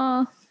her.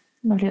 Aw.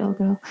 Lovely little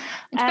girl.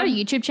 It's got a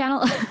YouTube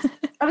channel.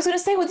 I was going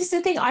to say, well, this is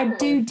the thing. I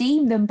do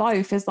deem them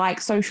both as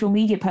like social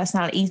media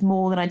personalities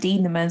more than I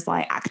deem them as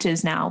like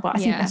actors now. But I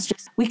think that's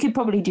just, we could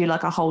probably do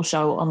like a whole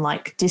show on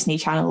like Disney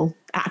Channel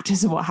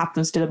actors and what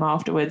happens to them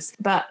afterwards.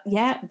 But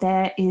yeah,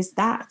 there is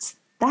that.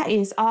 That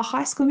is our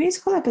High School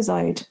Musical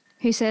episode.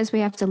 Who says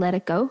we have to let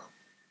it go?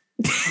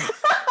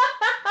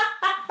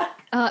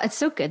 It's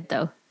so good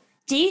though.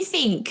 Do you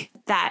think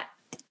that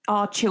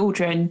our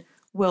children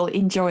will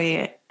enjoy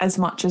it as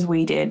much as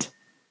we did?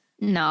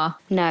 No.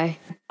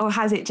 Or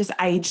has it just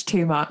aged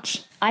too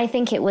much? I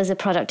think it was a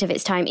product of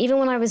its time. Even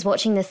when I was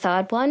watching the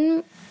third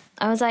one,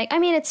 I was like, I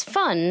mean, it's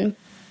fun,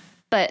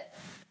 but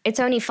it's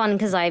only fun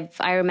because I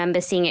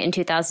remember seeing it in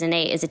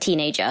 2008 as a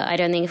teenager. I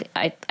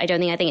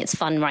think it's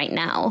fun right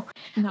now.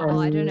 No,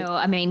 I don't know.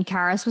 I mean,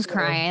 Karis was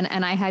crying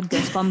and I had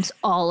goosebumps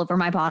all over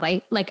my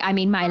body. Like, I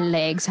mean, my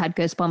legs had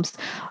goosebumps.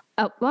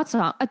 What's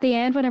that? At the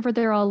end, whenever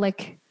they're all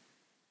like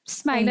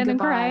smiling and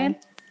crying.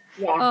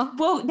 Yeah.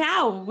 Well,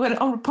 now,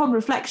 upon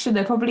reflection,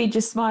 they're probably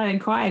just smiling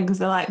and crying because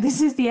they're like, this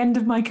is the end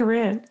of my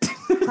career.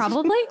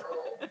 Probably.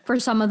 For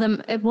some of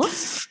them, it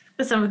was.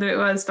 For some of them it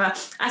was,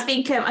 but I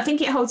think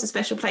it holds a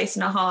special place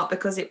in our heart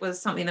because it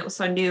was something that was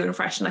so new and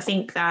fresh. And I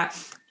think that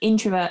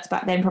introverts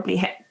back then probably,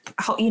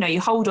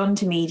 you hold on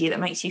to media that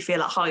makes you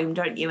feel at home,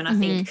 don't you? And I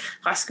think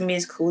High School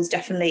Musical is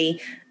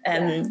definitely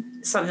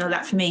something like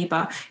that for me.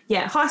 But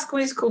yeah, High School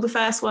Musical, the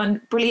first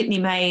one, brilliantly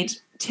made.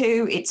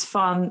 2, it's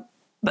fun.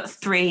 But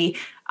 3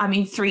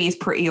 is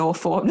pretty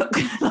awful. I'm not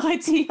going to lie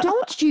to you.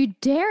 Don't you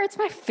dare. It's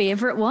my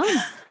favourite one.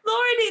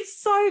 Lauren, it's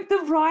so, the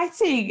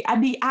writing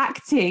and the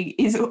acting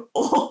is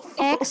awful.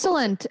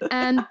 Excellent.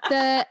 And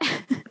the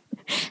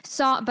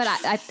song, but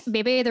I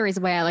maybe the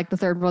reason why I like the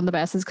third one the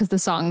best is because the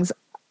songs,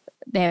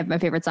 they have my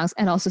favourite songs.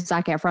 And also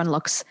Zac Efron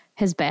looks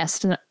his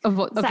best of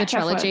the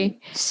trilogy.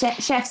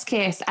 Chef's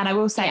Kiss. And I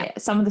will say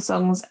some of the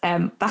songs,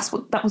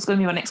 that was going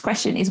to be my next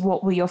question, is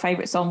what were your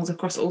favourite songs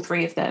across all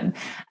 3 of them?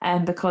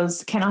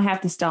 Because Can I Have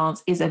This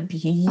Dance is a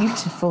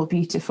beautiful,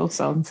 beautiful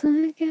song.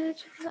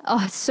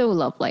 Oh, it's so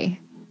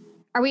lovely.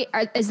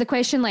 Is the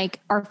question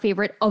like our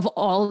favorite of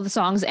all of the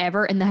songs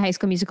ever in the High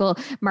School Musical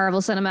Marvel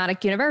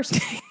Cinematic Universe?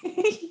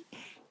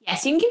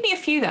 Yes, you can give me a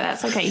few though.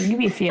 That's okay. You can give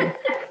me a few.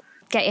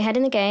 Get Your Head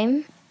in the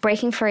Game,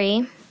 Breaking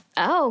Free.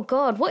 Oh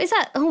God, what is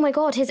that? Oh my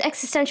God, his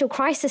existential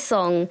crisis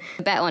song.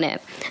 Bet on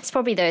it. It's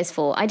probably those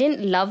 4. I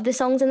didn't love the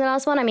songs in the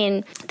last one. I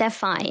mean, they're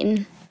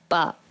fine,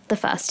 but the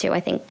first 2,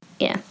 I think,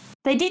 yeah.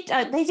 They did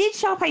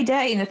Sharpay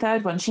dirty in the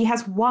third one. She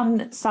has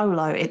 1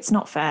 solo. It's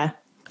not fair.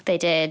 They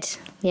did,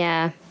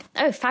 yeah.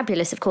 Oh,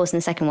 Fabulous, of course, in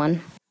the second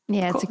one.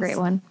 Yeah, it's a great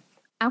one.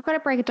 I'm going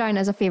to break it down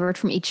as a favourite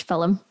from each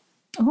film.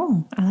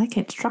 Oh, I like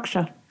it.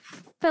 Structure.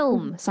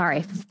 Film.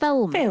 High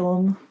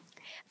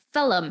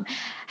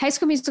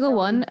School Musical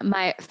 1,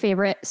 my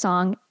favourite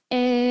song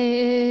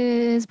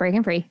is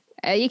Breaking Free.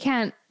 You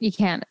can't.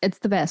 It's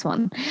the best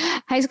one.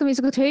 High School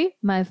Musical 2,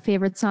 my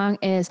favourite song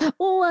is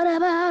What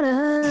About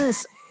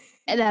Us?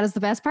 And that is the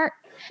best part.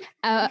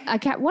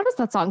 What is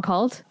that song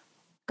called?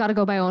 Gotta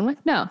Go My Own Way?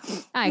 No.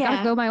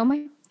 Gotta Go My Own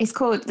Way. It's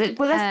called, that's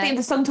the thing,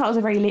 the song titles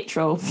are very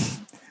literal.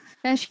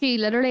 And she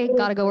literally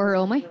gotta go her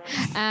own way.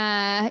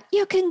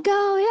 You can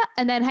go, yeah.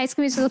 And then High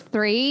School Musical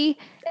 3,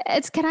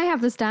 it's Can I Have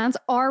This Dance?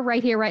 Or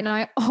Right Here, Right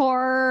Now.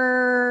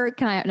 Or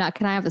Can I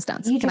Have This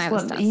Dance? You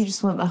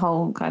just want the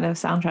whole kind of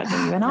soundtrack,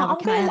 don't you? And I'm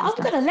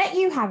gonna let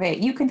you have it.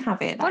 You can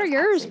have it. What are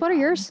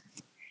yours?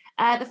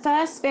 The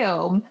first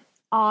film,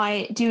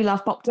 I do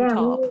love Bop to the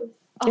Top.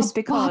 Just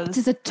because Bop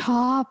to the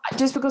Top.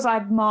 Just because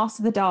I've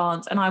mastered the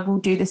dance and I will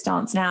do this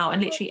dance now.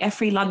 And literally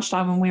every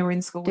lunchtime when we were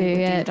in school, we would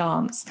do the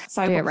dance.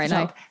 So do it right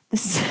now.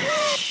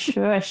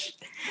 Shush.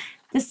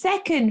 The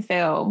second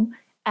film,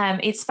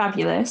 it's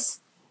fabulous.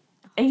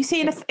 Are you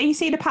seeing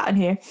a pattern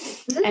here?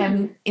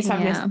 It's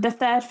fabulous. Yeah. The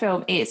third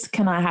film is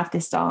Can I Have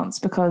This Dance?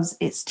 Because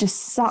it's just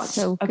such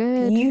a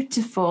good.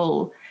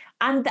 beautiful.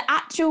 And the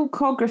actual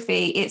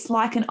choreography, it's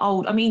like an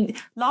old, I mean,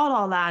 La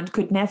La Land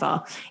could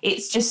never.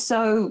 It's just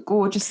so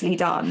gorgeously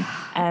done.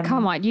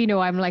 Come on, you know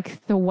I'm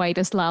like the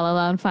whitest La La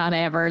Land fan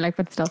ever, like,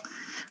 but still.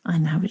 I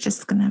know, we're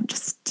just gonna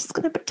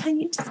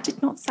pretend you just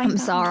did not say I'm that.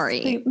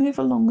 sorry. Just move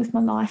along with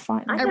my life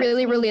right now. I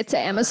really relate to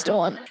Emma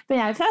Stone. But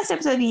yeah, first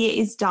episode of the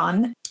year is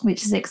done,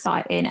 which is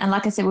exciting. And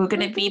like I said, we're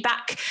going to be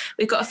back.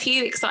 We've got a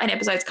few exciting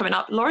episodes coming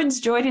up. Lauren's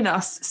joining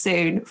us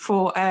soon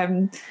for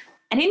an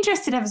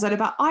interesting episode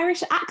about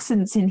Irish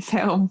accents in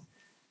film.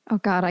 Oh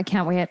God, I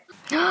can't wait.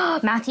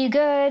 Matthew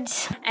Good.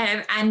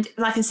 And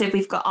like I said,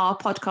 we've got our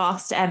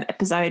podcast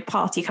episode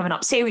party coming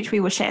up soon, which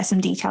we will share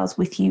some details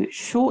with you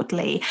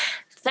shortly.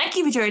 Thank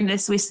you for joining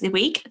us this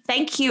week.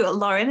 Thank you,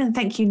 Lauren, and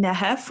thank you,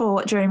 Neha,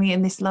 for joining me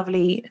in this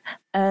lovely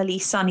early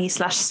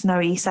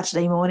sunny/snowy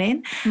Saturday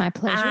morning. My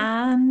pleasure.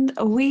 And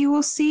we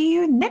will see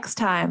you next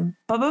time.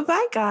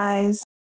 Bye-bye, guys.